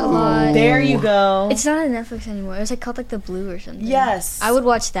a lot. Oh, there you go. It's not on Netflix anymore. It was like called like The Blue or something. Yes. I would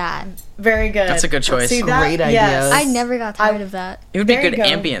watch that. Very good. That's a good choice. See, that, Great yes. ideas. I never got tired of that. It would be There you good go.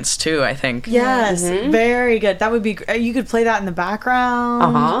 ambience too, I think. Yes, very good. That would be. You could play that in the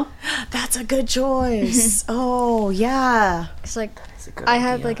background. That's a good choice. Oh yeah. It's like I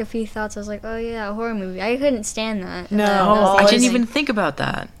had like a few thoughts. I was like, oh yeah, a horror movie. I couldn't stand that. No. That Oh, was the I only didn't thing. even think about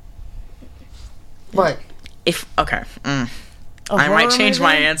that. What? If okay, A I might horror change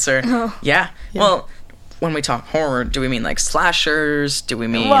my movie? answer. Yeah. Well, when we talk horror, do we mean like slashers? Do we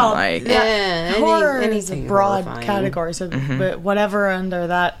mean Well, like Yeah, Horror is a anything broad horrifying. category, so but whatever under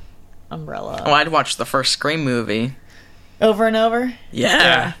that umbrella. Well, I'd watch the first Scream movie. Over and over.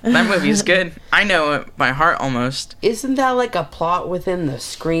 Yeah, that movie's good. I know it by heart almost. Isn't that like a plot within the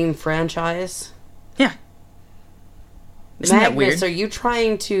Scream franchise? Yeah. Isn't that Magnus, weird? are you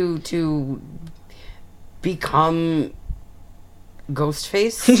trying to become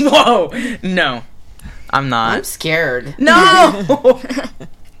Ghostface? Whoa! No, I'm not. I'm scared. No,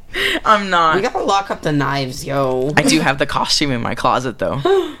 I'm not. We gotta lock up the knives, yo. I do have the costume in my closet,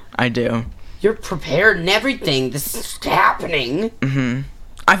 though. I do. You're prepared and everything. This is happening.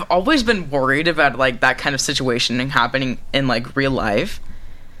 I've always been worried about like that kind of situation happening in like real life.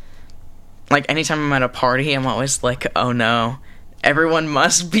 Like anytime I'm at a party, I'm always like, oh no, everyone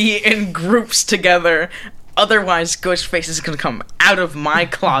must be in groups together. Otherwise, Ghostface is gonna come out of my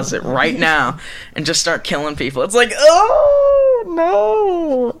closet right now and just start killing people. It's like, oh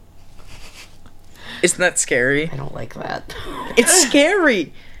no. Isn't that scary? I don't like that. It's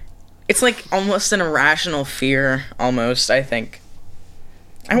scary. It's like almost an irrational fear, almost, I think.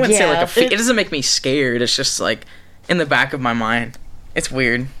 I wouldn't say like Yeah, a fear. It doesn't make me scared. It's just like in the back of my mind. It's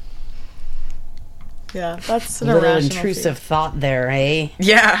weird. Yeah, that's A an little irrational intrusive thought there, eh?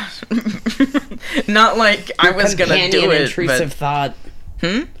 Yeah. Not like I was going to do Companion it. intrusive thought.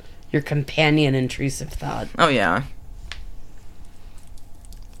 Hmm? Your companion intrusive thought. Oh, yeah.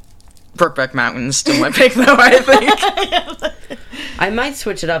 Brokeback Mountain's still my pick, though, I think. I might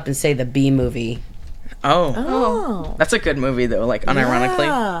switch it up and say the B movie. Oh. Oh. That's a good movie, though, like, unironically.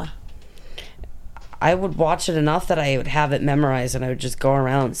 Yeah. I would watch it enough that I would have it memorized and I would just go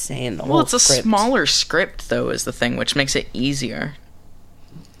around saying the whole Well, it's a script. smaller script, though, is the thing, which makes it easier.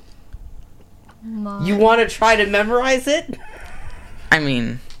 You want to try to memorize it? I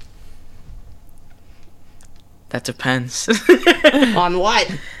mean, that depends. On what?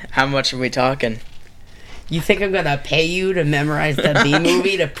 How much are we talking? You think I'm gonna pay you to memorize the B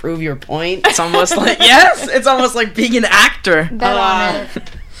movie to prove your point? It's almost like, yes, it's almost like being an actor. Bet on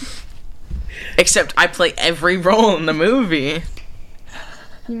it. Except I play every role in the movie.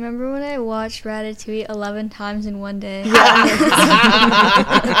 You remember when I watched Ratatouille 11 times in one day?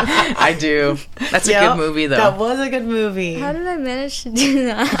 I do. That's a Yep, good movie, though. That was a good movie. How did I manage to do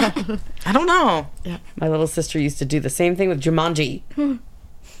that? I don't know. My little sister used to do the same thing with Jumanji.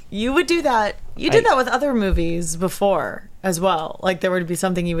 You would do that. You did that with other movies before as well. Like there would be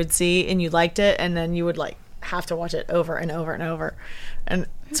something you would see and you liked it, and then you would like have to watch it over and over and over. And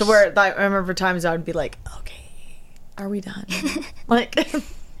so where I remember times I would be like, okay, are we done? Like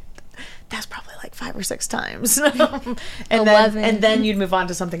that's probably like 5 or 6 times. and 11. then you'd move on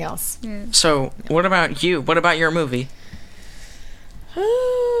to something else. So, what about you? What about your movie?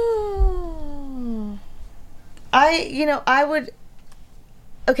 I would.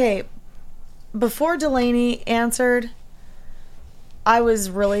 Okay, before Delaney answered, I was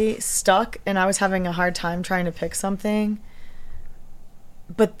really stuck and I was having a hard time trying to pick something.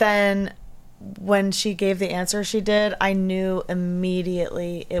 But then when she gave the answer she did, I knew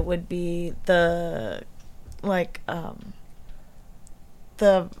immediately it would be the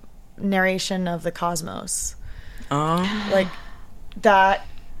narration of the cosmos. Oh. Like that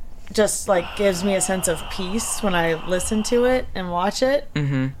just like gives me a sense of peace when I listen to it and watch it.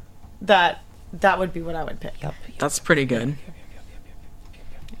 Mm-hmm. That would be what I would pick. Yep. That's pretty good.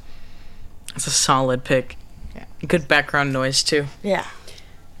 It's a solid pick. Yeah. Good background noise, too. Yeah.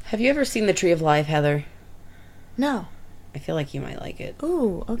 Have you ever seen The Tree of Life, Heather? No. I feel like you might like it.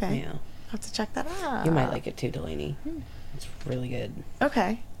 Ooh, okay. Yeah. I'll have to check that out. You might like it too, Delaney. It's really good.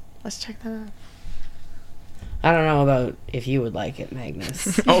 Okay. Let's check that out. I don't know about if you would like it,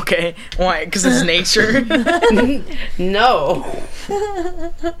 Magnus. Okay. Why? Because it's nature? No.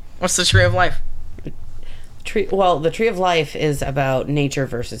 What's the Tree of Life? The Tree of Life is about nature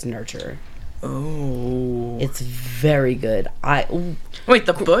versus nurture. Oh. It's very good. Wait,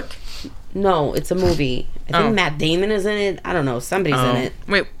 the book? No, it's a movie. I think Oh. Matt Damon is in it. I don't know. Somebody's in it.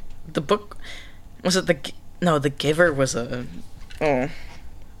 Wait, the book... Was it the... No, The Giver was a... Oh.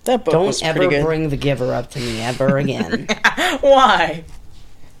 That book was Don't pretty ever good. bring The Giver up to me ever again. Why?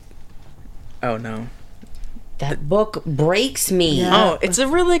 Oh, no. That book breaks me. Yeah. Oh, it's a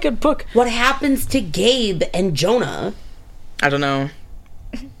really good book. What happens to Gabe and Jonah? I don't know.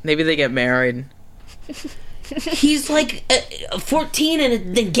 Maybe they get married. He's like 14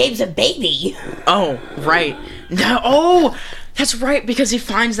 and then Gabe's a baby. Oh, right. No, oh, that's right, because he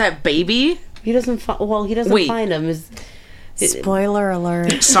finds that baby. He doesn't Wait. find him. Spoiler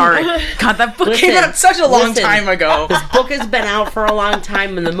alert. Sorry. God, that book came out such a long time ago. This book has been out for a long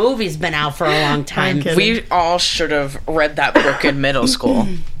time and the movie's been out for a long time. kidding. We all should have read that book in middle school.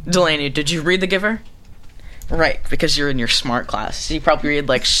 Delaney, did you read The Giver? Right, because you're in your smart class. You probably read,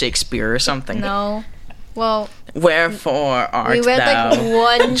 like, Shakespeare or something. No. Well, Wherefore art we read thou,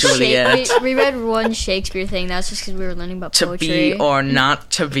 like one Juliet? we read one Shakespeare thing. That's just because we were learning about To poetry. be or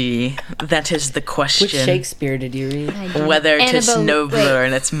not to be, that is the question. Which Shakespeare did you read? I did. Whether 'tis Annabelle- nobler wait,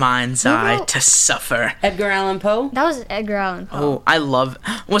 in its mind's eye wrote- to suffer. Edgar Allan Poe? that was Edgar Allan Poe. Oh, I love...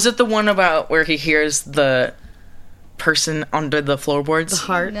 Was it the one about where he hears the person under the floorboards? The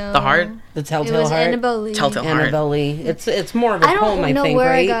heart. No. The heart? The It Telltale was Heart? Annabelle Lee. Telltale Heart. Annabelle Lee. It's more of a I poem, don't I know think, where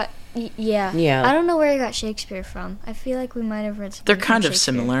right? I got. Yeah. Yeah. I don't know where I got Shakespeare from. I feel like we might have read something. They're from kind of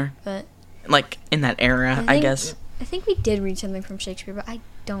Shakespeare, similar. but Like, in that era, I think- guess. I think we did read something from Shakespeare, but I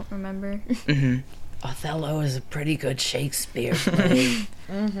don't remember. Hmm. Othello is a pretty good Shakespeare play.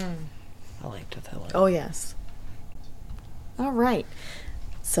 I liked Othello. Oh, yes. All right.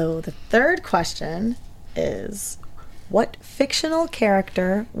 So the third question is, what fictional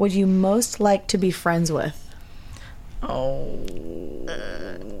character would you most like to be friends with? Oh.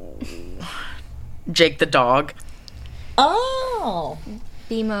 Jake the dog. Oh.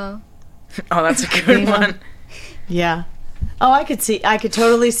 BMO. Oh, that's a good Bimo. one. Yeah. Oh, I could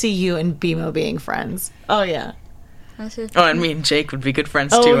totally see you and BMO being friends. Oh, yeah. That's it. Oh, and me and Jake would be good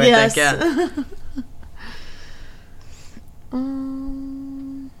friends Oh, too, I yes. think, yeah.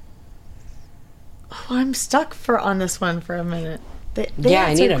 Oh, I'm stuck on this one for a minute. They Yeah, I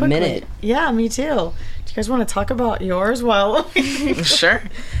answered need a quickly. minute. Yeah, me too. Do you guys want to talk about yours? Well, Sure.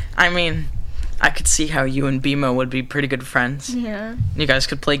 I mean, I could see how you and BMO would be pretty good friends. Yeah. You guys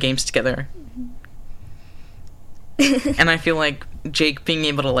could play games together. And I feel like Jake being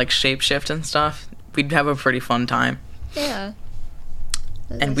able to, like, shapeshift and stuff, we'd have a pretty fun time. Yeah.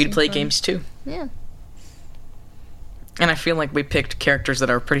 And we'd play games too. Yeah. And I feel like we picked characters that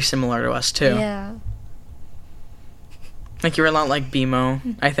are pretty similar to us too. Yeah. Like, you're a lot like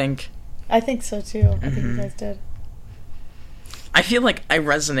BMO, I think. I think so too. I think you guys did. I feel like I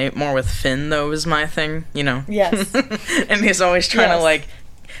resonate more with Finn, though, is my thing, you know? Yes. And he's always trying to, Yes. like,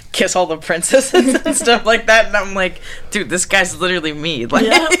 kiss all the princesses and stuff like that. And I'm like, dude, this guy's literally me.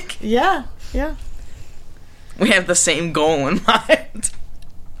 Like, Yeah. Yeah. we have the same goal in mind.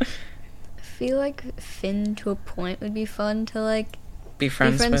 I feel like Finn to a point would be fun to like Be be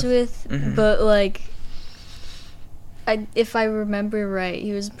friends, friends with, Mhm. but like if I remember right,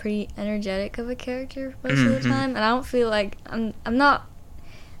 he was pretty energetic of a character most of Mhm. the time, and I don't feel like I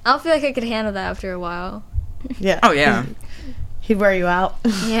don't feel like I could handle that after a while. Yeah. Oh, yeah. He'd wear you out.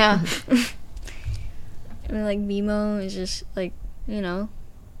 Yeah. I mean, like BMO is just like, you know,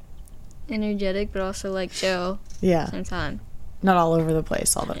 energetic but also like chill at Yeah. the same time. Not all over the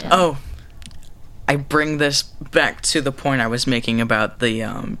place all the time. Oh, I bring this back to the point I was making about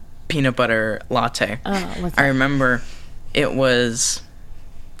the peanut butter latte. Oh, what's I that? remember it was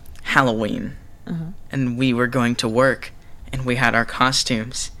Halloween, and we were going to work, and we had our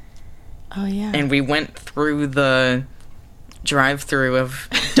costumes, Oh, yeah. and we went through the drive-through of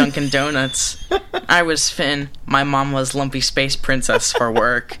Dunkin' Donuts. I was Finn. My mom was Lumpy Space Princess for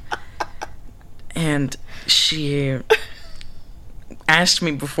work, and she asked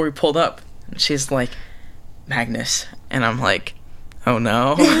me before we pulled up. She's like, Magnus, and I'm like, oh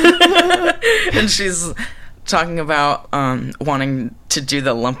no. And she's talking about wanting to do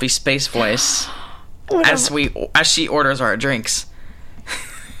the Lumpy Space voice as she orders our drinks.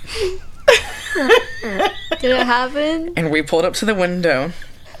 Did it happen? And we pulled up to the window,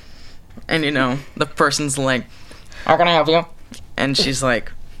 and you know, the person's like, how can I help you? And she's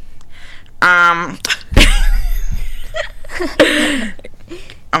like, oh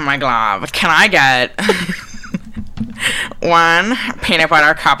my god, can I get one peanut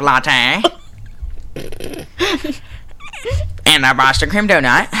butter cup latte and a Boston cream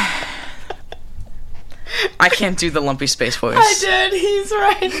donut? I can't do the Lumpy Space voice. I did. He's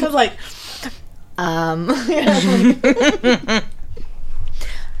right. I was like,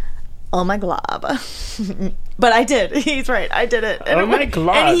 oh my glob. But I did. He's right. I did it. Oh my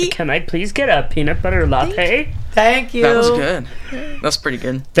god, can I please get a peanut butter latte? Thank you. That was good. That's pretty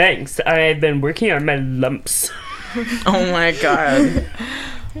good. Thanks, I've been working on my lumps. Oh my god.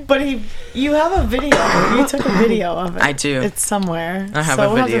 But you have a video. You took a video of it. I do. It's somewhere. I have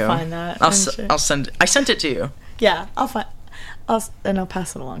so a video. We'll have to find that. I'll send. I sent it to you. Yeah, I'll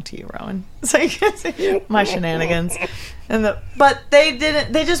pass it along to you, Rowan, so you can see my shenanigans. But they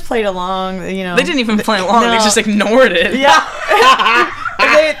didn't. They just played along. You know, They didn't even play along. No. They just ignored it. Yeah.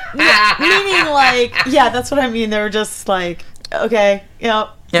 Meaning like, yeah, that's what I mean. They were just like, okay, Yeah,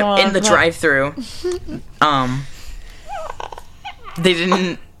 in the drive-through. They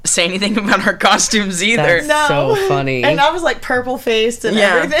didn't say anything about our costumes either. That's so funny. And I was like purple faced and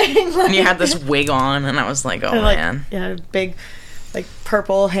everything. And you had this wig on, and I was like, oh man. Yeah, big, like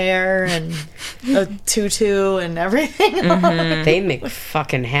purple hair and a tutu and everything. Mm-hmm. They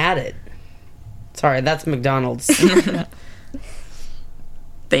fucking had it. Sorry, that's McDonald's.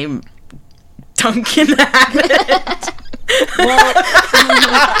 They Duncan had it. Well,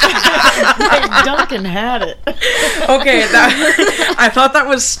 Duncan had it. Okay, I thought that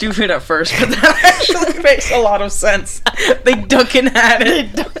was stupid at first, but that actually makes a lot of sense. They Duncan had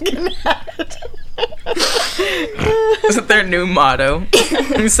it. Duncan had it. Is it their new motto?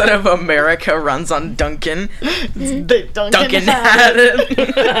 Instead of America runs on Duncan, Duncan had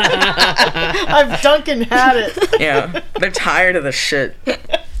it. I've Duncan had it. Yeah, they're tired of the shit.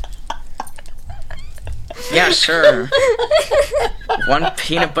 Yeah, sure. One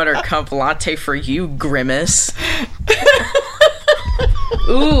peanut butter cup latte for you, Grimace.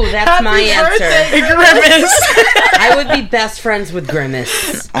 Ooh, that's my answer. Grimace! I would be best friends with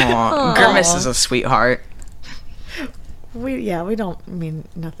Grimace. Aw, Grimace is a sweetheart. We don't mean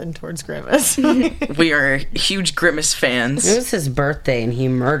nothing towards Grimace. We are huge Grimace fans. It was his birthday and he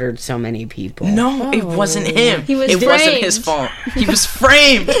murdered so many people. No, it wasn't him. He was it wasn't his framed. fault. He was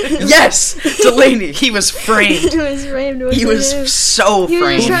framed. Yes, Delaney. He was framed. He was framed. He was so He was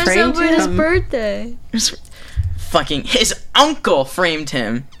framed. trying to framed celebrate his him? birthday. Fucking his uncle framed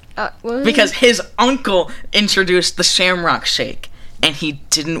him What? because his uncle introduced the Shamrock Shake, and he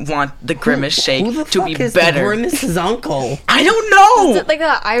didn't want the Grimace Shake Who the to fuck be is better. Grimace's uncle? I don't know. Is it like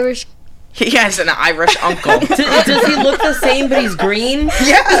that Irish? He has an Irish uncle. Does he look the same but he's green?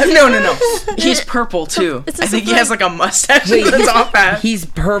 Yeah, no. He's purple too. It's I think he has like a mustache Wait, on the top hat. He's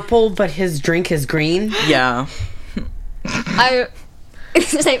purple but his drink is green? Yeah,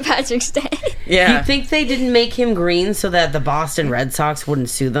 St. Patrick's Day. Do yeah. you think they didn't make him green so that the Boston Red Sox wouldn't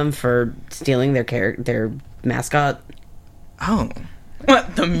sue them for stealing their mascot? Oh,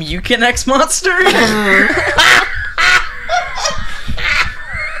 what, the Mucinex monster?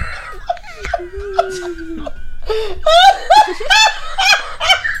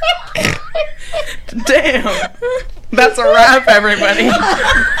 Damn, that's a wrap, everybody.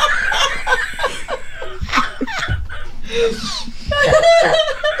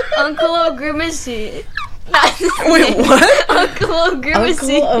 Uncle O'Grimacy. Wait, what? Uncle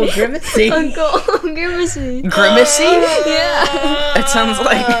O'Grimacy. Uncle O'Grimacy. Uncle O'Grimacy. Grimacy? Yeah. It sounds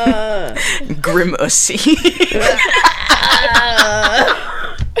like Grimacy.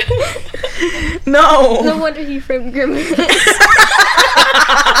 No. No wonder he framed Grimace.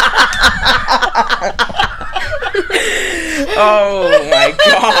 Oh my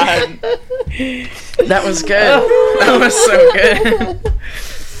god. That was good. That was so good.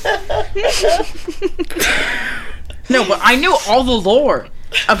 No, but I knew all the lore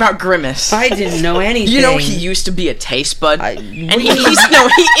about Grimace. I didn't know anything. You know, he used to be a taste bud. And he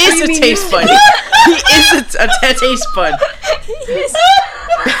is a mean taste bud. He is a taste bud.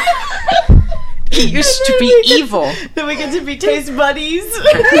 He used to be evil. Then we get to be taste buddies.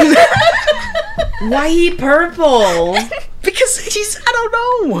 Why he purple? Because he's, I don't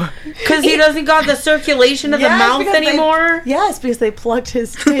know. Because he doesn't got the circulation of the Yes, mouth because they- anymore? Yes, because they plucked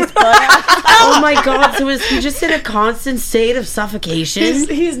his taste bud out. Oh my god, so is he just in a constant state of suffocation?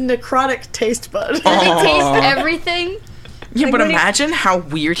 He's necrotic taste bud. Did he taste everything? Yeah, Like, but what do you- imagine how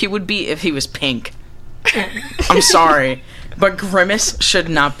weird he would be if he was pink. I'm sorry, but Grimace should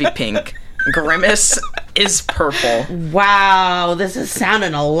not be pink. Grimace is purple. Wow, this is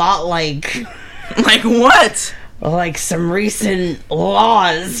sounding a lot like Like what? some recent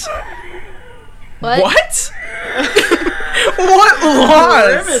laws. What? What? What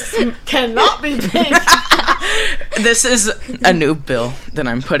laws? Grimace cannot be pink. This is a new bill that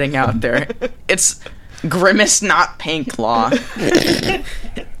I'm putting out there. It's Grimace not pink law.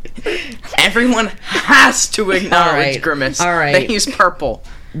 Everyone has to acknowledge All right. Grimace. All right. That he's purple.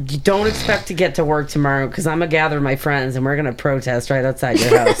 You don't expect to get to work tomorrow because I'm going to gather my friends and we're going to protest right outside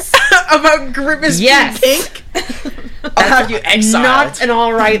your house. about Grimace Yes. being pink? I'll have you exiled. Not an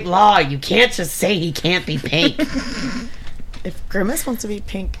alright law. You can't just say he can't be pink. If Grimace wants to be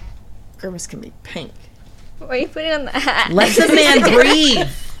pink, Grimace can be pink. Why are you putting on the hat? Let the man breathe.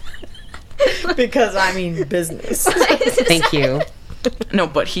 Because I mean business. Thank you. No,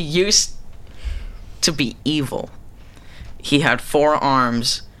 but he used to be evil. He had 4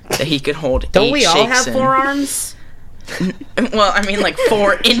 arms that he could hold. Don't 8 we all shakes have in. 4 arms? Well, I mean, like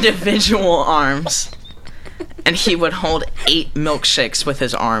 4 individual arms. And he would hold 8 milkshakes with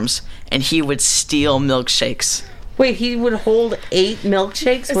his arms, and he would steal milkshakes. Wait, he would hold 8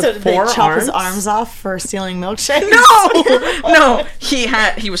 milkshakes with So did they 4 chop arms? his arms off for stealing milkshakes? No,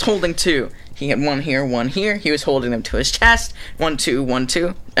 he was holding 2. He had 1 here, 1 here. He was holding them to his chest. 1, 2, 1,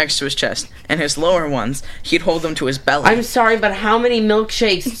 2, next to his chest. And his lower ones, he'd hold them to his belly. I'm sorry, but how many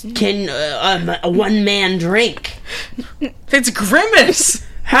milkshakes can one man drink? It's Grimace.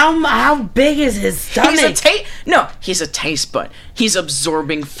 How big is his stomach? He's a taste bud. He's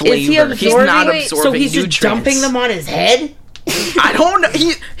absorbing flavor. Is he absorbing? He's not Wait, absorbing so he's nutrients. just dumping them on his head? I don't know.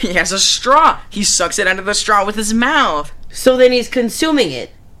 He has a straw. He sucks it out of the straw with his mouth. So then he's consuming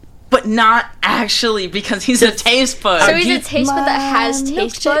it. But not actually, because he's a taste bud. So he's a taste bud that has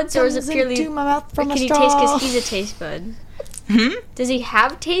taste buds, or is it purely? into my mouth from Or a can he straw? taste because he's a taste bud? Does he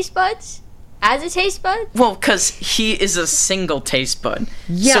have taste buds as a taste bud? Well, because he is a single taste bud.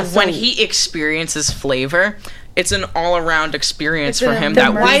 Yeah, So when he experiences flavor, it's an all-around experience It's for an him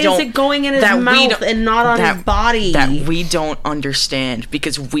that immersion. Why we don't. is it going in his that we mouth don't- and not on his body? That we don't understand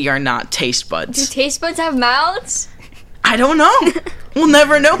because we are not taste Do buds. taste buds have mouths? I don't know. We'll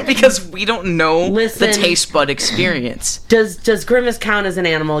never know because we don't know Listen. the taste bud experience. Does Grimace count as an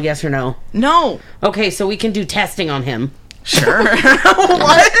animal, yes or no? No. Okay, so we can do testing on him. Sure.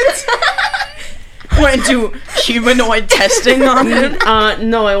 What? Want to do humanoid testing on him?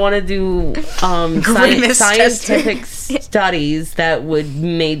 No, I want to do Grimace scientific studies that would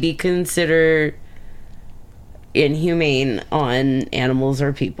maybe consider inhumane on animals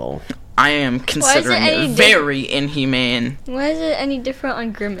or people. I am considering any it very inhumane. Why is it any different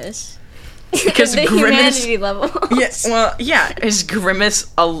on Grimace? Because the Grimace. humanity level. Yes, well, yeah. Is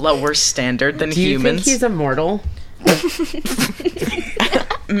Grimace a lower standard than Do you humans? think he's immortal?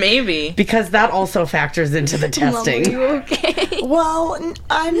 Maybe. Because that also factors into the Mom, are testing. you okay? Well,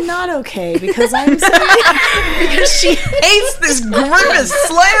 I'm not okay because I'm so Because she hates this Grimace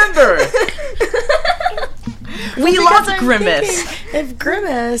slander. We love I'm Grimace. thinking, if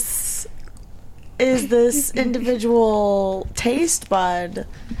Grimace is this individual taste bud,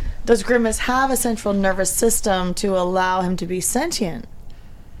 does Grimace have a central nervous system to allow him to be sentient?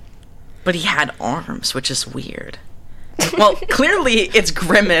 But he had arms, which is weird. Well, clearly it's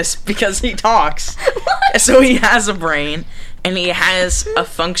Grimace because he talks. So he has a brain, and he has a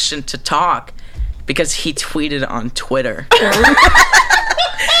function to talk because he tweeted on Twitter.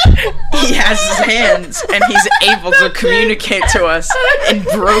 He has his hands, and he's able to communicate to us in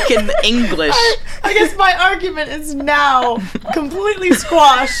broken English. I guess my argument is now completely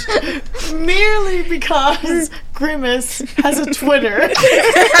squashed merely because Grimace has a Twitter.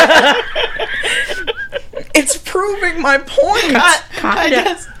 It's proving my point. I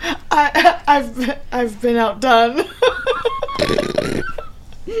guess I've been outdone.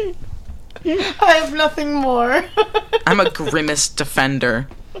 I have nothing more. I'm a Grimace defender.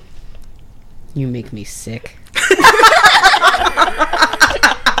 You make me sick.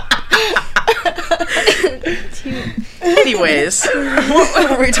 Anyways, what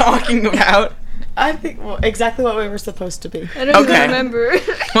were we talking about? I think exactly what we were supposed to be. I don't Okay. remember.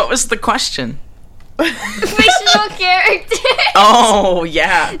 What was the question? Fictional character. Oh,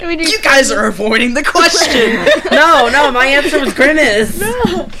 yeah. We do You guys are avoiding the question. No, my answer was Grimace.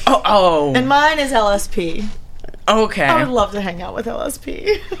 Oh. And mine is LSP. I would Okay. love to hang out with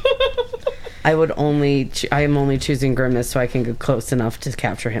LSP. I am only choosing Grimace so I can get close enough to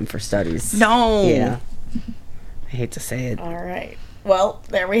capture him for studies. No. Yeah. I hate to say it. All right. Well,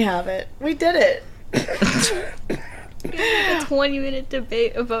 there we have it. We did it. A 20-minute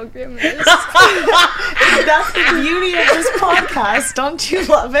debate about Grimace. That's the beauty of this podcast. Don't you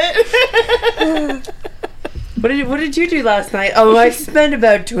love it? What did you do last night? Oh, I spent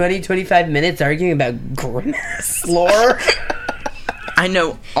about 25 minutes arguing about Grimace lore. I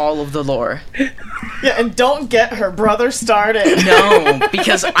know all of the lore. Yeah, and don't get her brother started. No,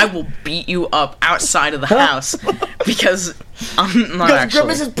 because I will beat you up outside of the house. Because I'm not Because actually.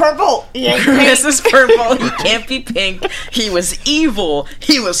 Grimace is purple. He ain't Grimace pink. is purple. He can't be pink. He was evil.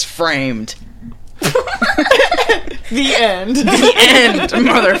 He was framed. The end. The end,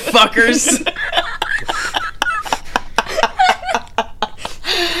 motherfuckers.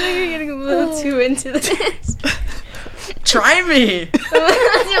 You're gonna into this. Try me.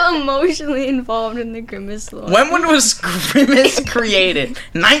 I'm so emotionally involved in the Grimace lore. When was Grimace created?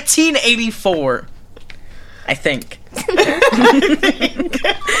 1984. I think.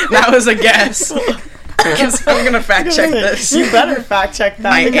 That was a guess. Because I'm going to fact check this. You better fact check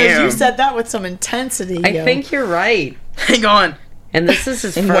that I because am. you said that with some intensity. I think you're right. Hang on. And this is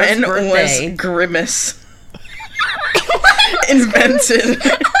his first When birthday. was Grimace invented?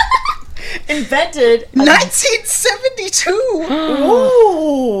 Invented 1972.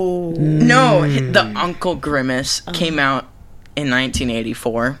 Ooh. No, the Uncle Grimace came out in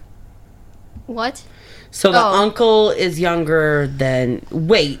 1984. What? So the Oh. uncle is younger than...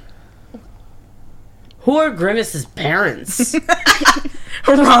 Wait. Who are Grimace's parents?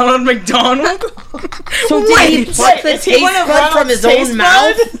 Ronald McDonald? So did he pluck the is he taste one of bud from his Ronald's own taste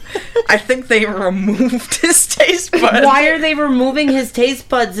mouth? I think they removed his taste bud. Why are they removing his taste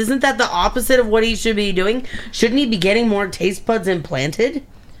buds? Isn't that the opposite of what he should be doing? Shouldn't he be getting more taste buds implanted?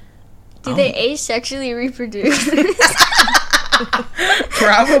 Do they asexually reproduce?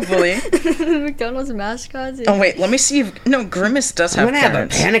 Probably. McDonald's mascots? Oh, wait, let me see if... No, Grimace does I'm have gonna have a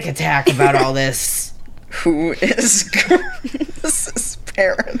parents. panic attack about all this. Who is Grimace's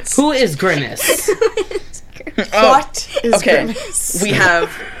parents? Who is Grimace? Oh, What is okay. Grimace? We have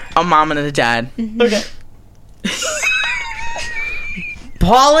a mom and a dad. Okay.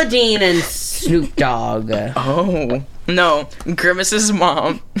 Paula Deen and Snoop Dogg. Oh. No, Grimace's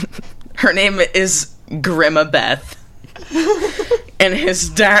mom. Her name is Grimabeth. And his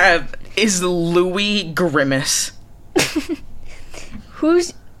dad is Louis Grimace.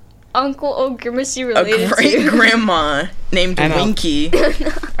 Who's Uncle O'Grimacy A related great to? grandma named I'm out. Winky.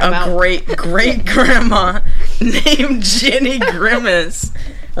 I'm A out. great great grandma named Ginny Grimace.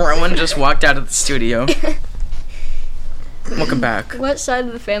 Rowan just walked out of the studio. Welcome back. What side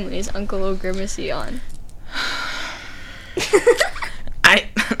of the family is Uncle O'Grimacy on?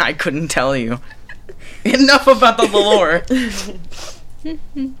 I couldn't tell you. Enough about the lore.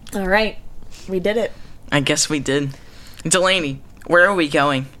 All right. We did it. I guess we did. Delaney, where are we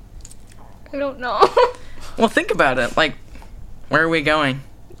going? I don't know. Well, think about it. Like, where are we going?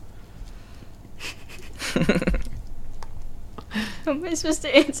 How am I supposed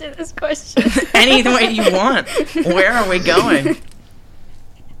to answer this question? Any way you want. Where are we going?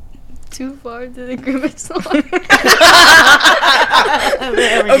 Too far to the Grimace lore.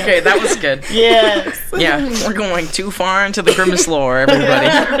 There we go. Okay, that was good. Yes. Yeah, we're going too far into the Grimace lore, everybody.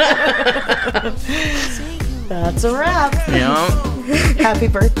 That's a wrap. Yeah. Happy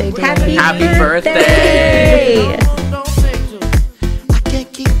birthday, Delaney. Happy birthday. I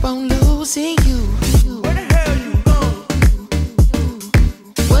can't keep on losing you. Where the hell you going?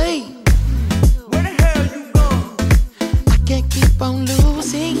 Wait. Where the hell you going? I can't keep on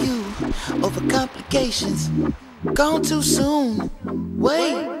losing you over complications. Gone too soon.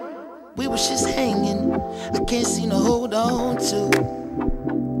 Wait. We was just hanging. I can't seem to hold on to.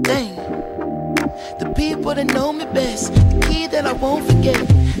 Dang. The people that know me best. The key that I won't forget.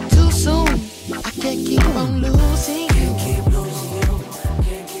 Too soon. I can't keep on losing you.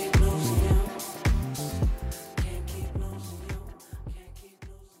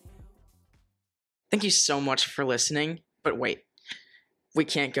 Thank you so much for listening. But wait, we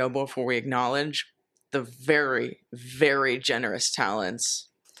can't go before we acknowledge the very, very generous talents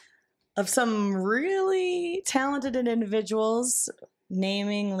Of some really talented individuals,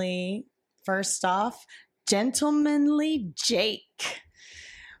 namely, first off, Gentlemanly Jake.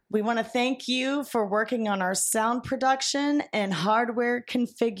 We want to thank you for working on our sound production and hardware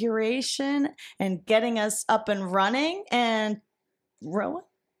configuration and getting us up and running. And Rowan?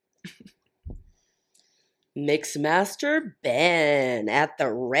 Mixmaster Ben at the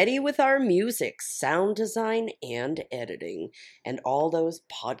ready with our music, sound design, and editing, and all those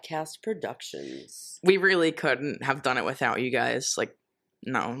podcast productions. we really couldn't have done it without you guys. Like,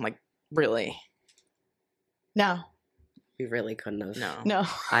 no, like, really. No, We really couldn't have. no.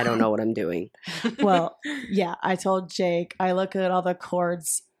 I don't know what I'm doing. Well, yeah, I told Jake, I look at all the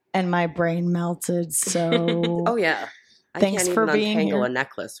chords and my brain melted. So, Oh yeah. I Thanks can't for even being untangle here. a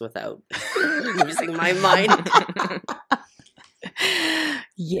necklace without losing my mind.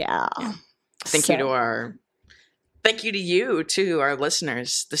 yeah. Thank you to you too, our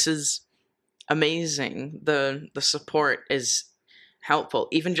listeners. This is amazing. The support is helpful.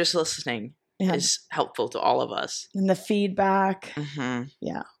 Even just listening Yeah. is helpful to all of us. And the feedback. Mm-hmm.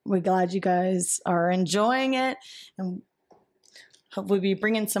 Yeah. We're glad you guys are enjoying it. And hope we'll be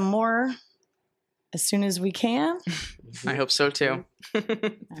bringing some more as soon as we can. I hope so too. All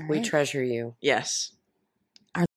We right. treasure you. Yes.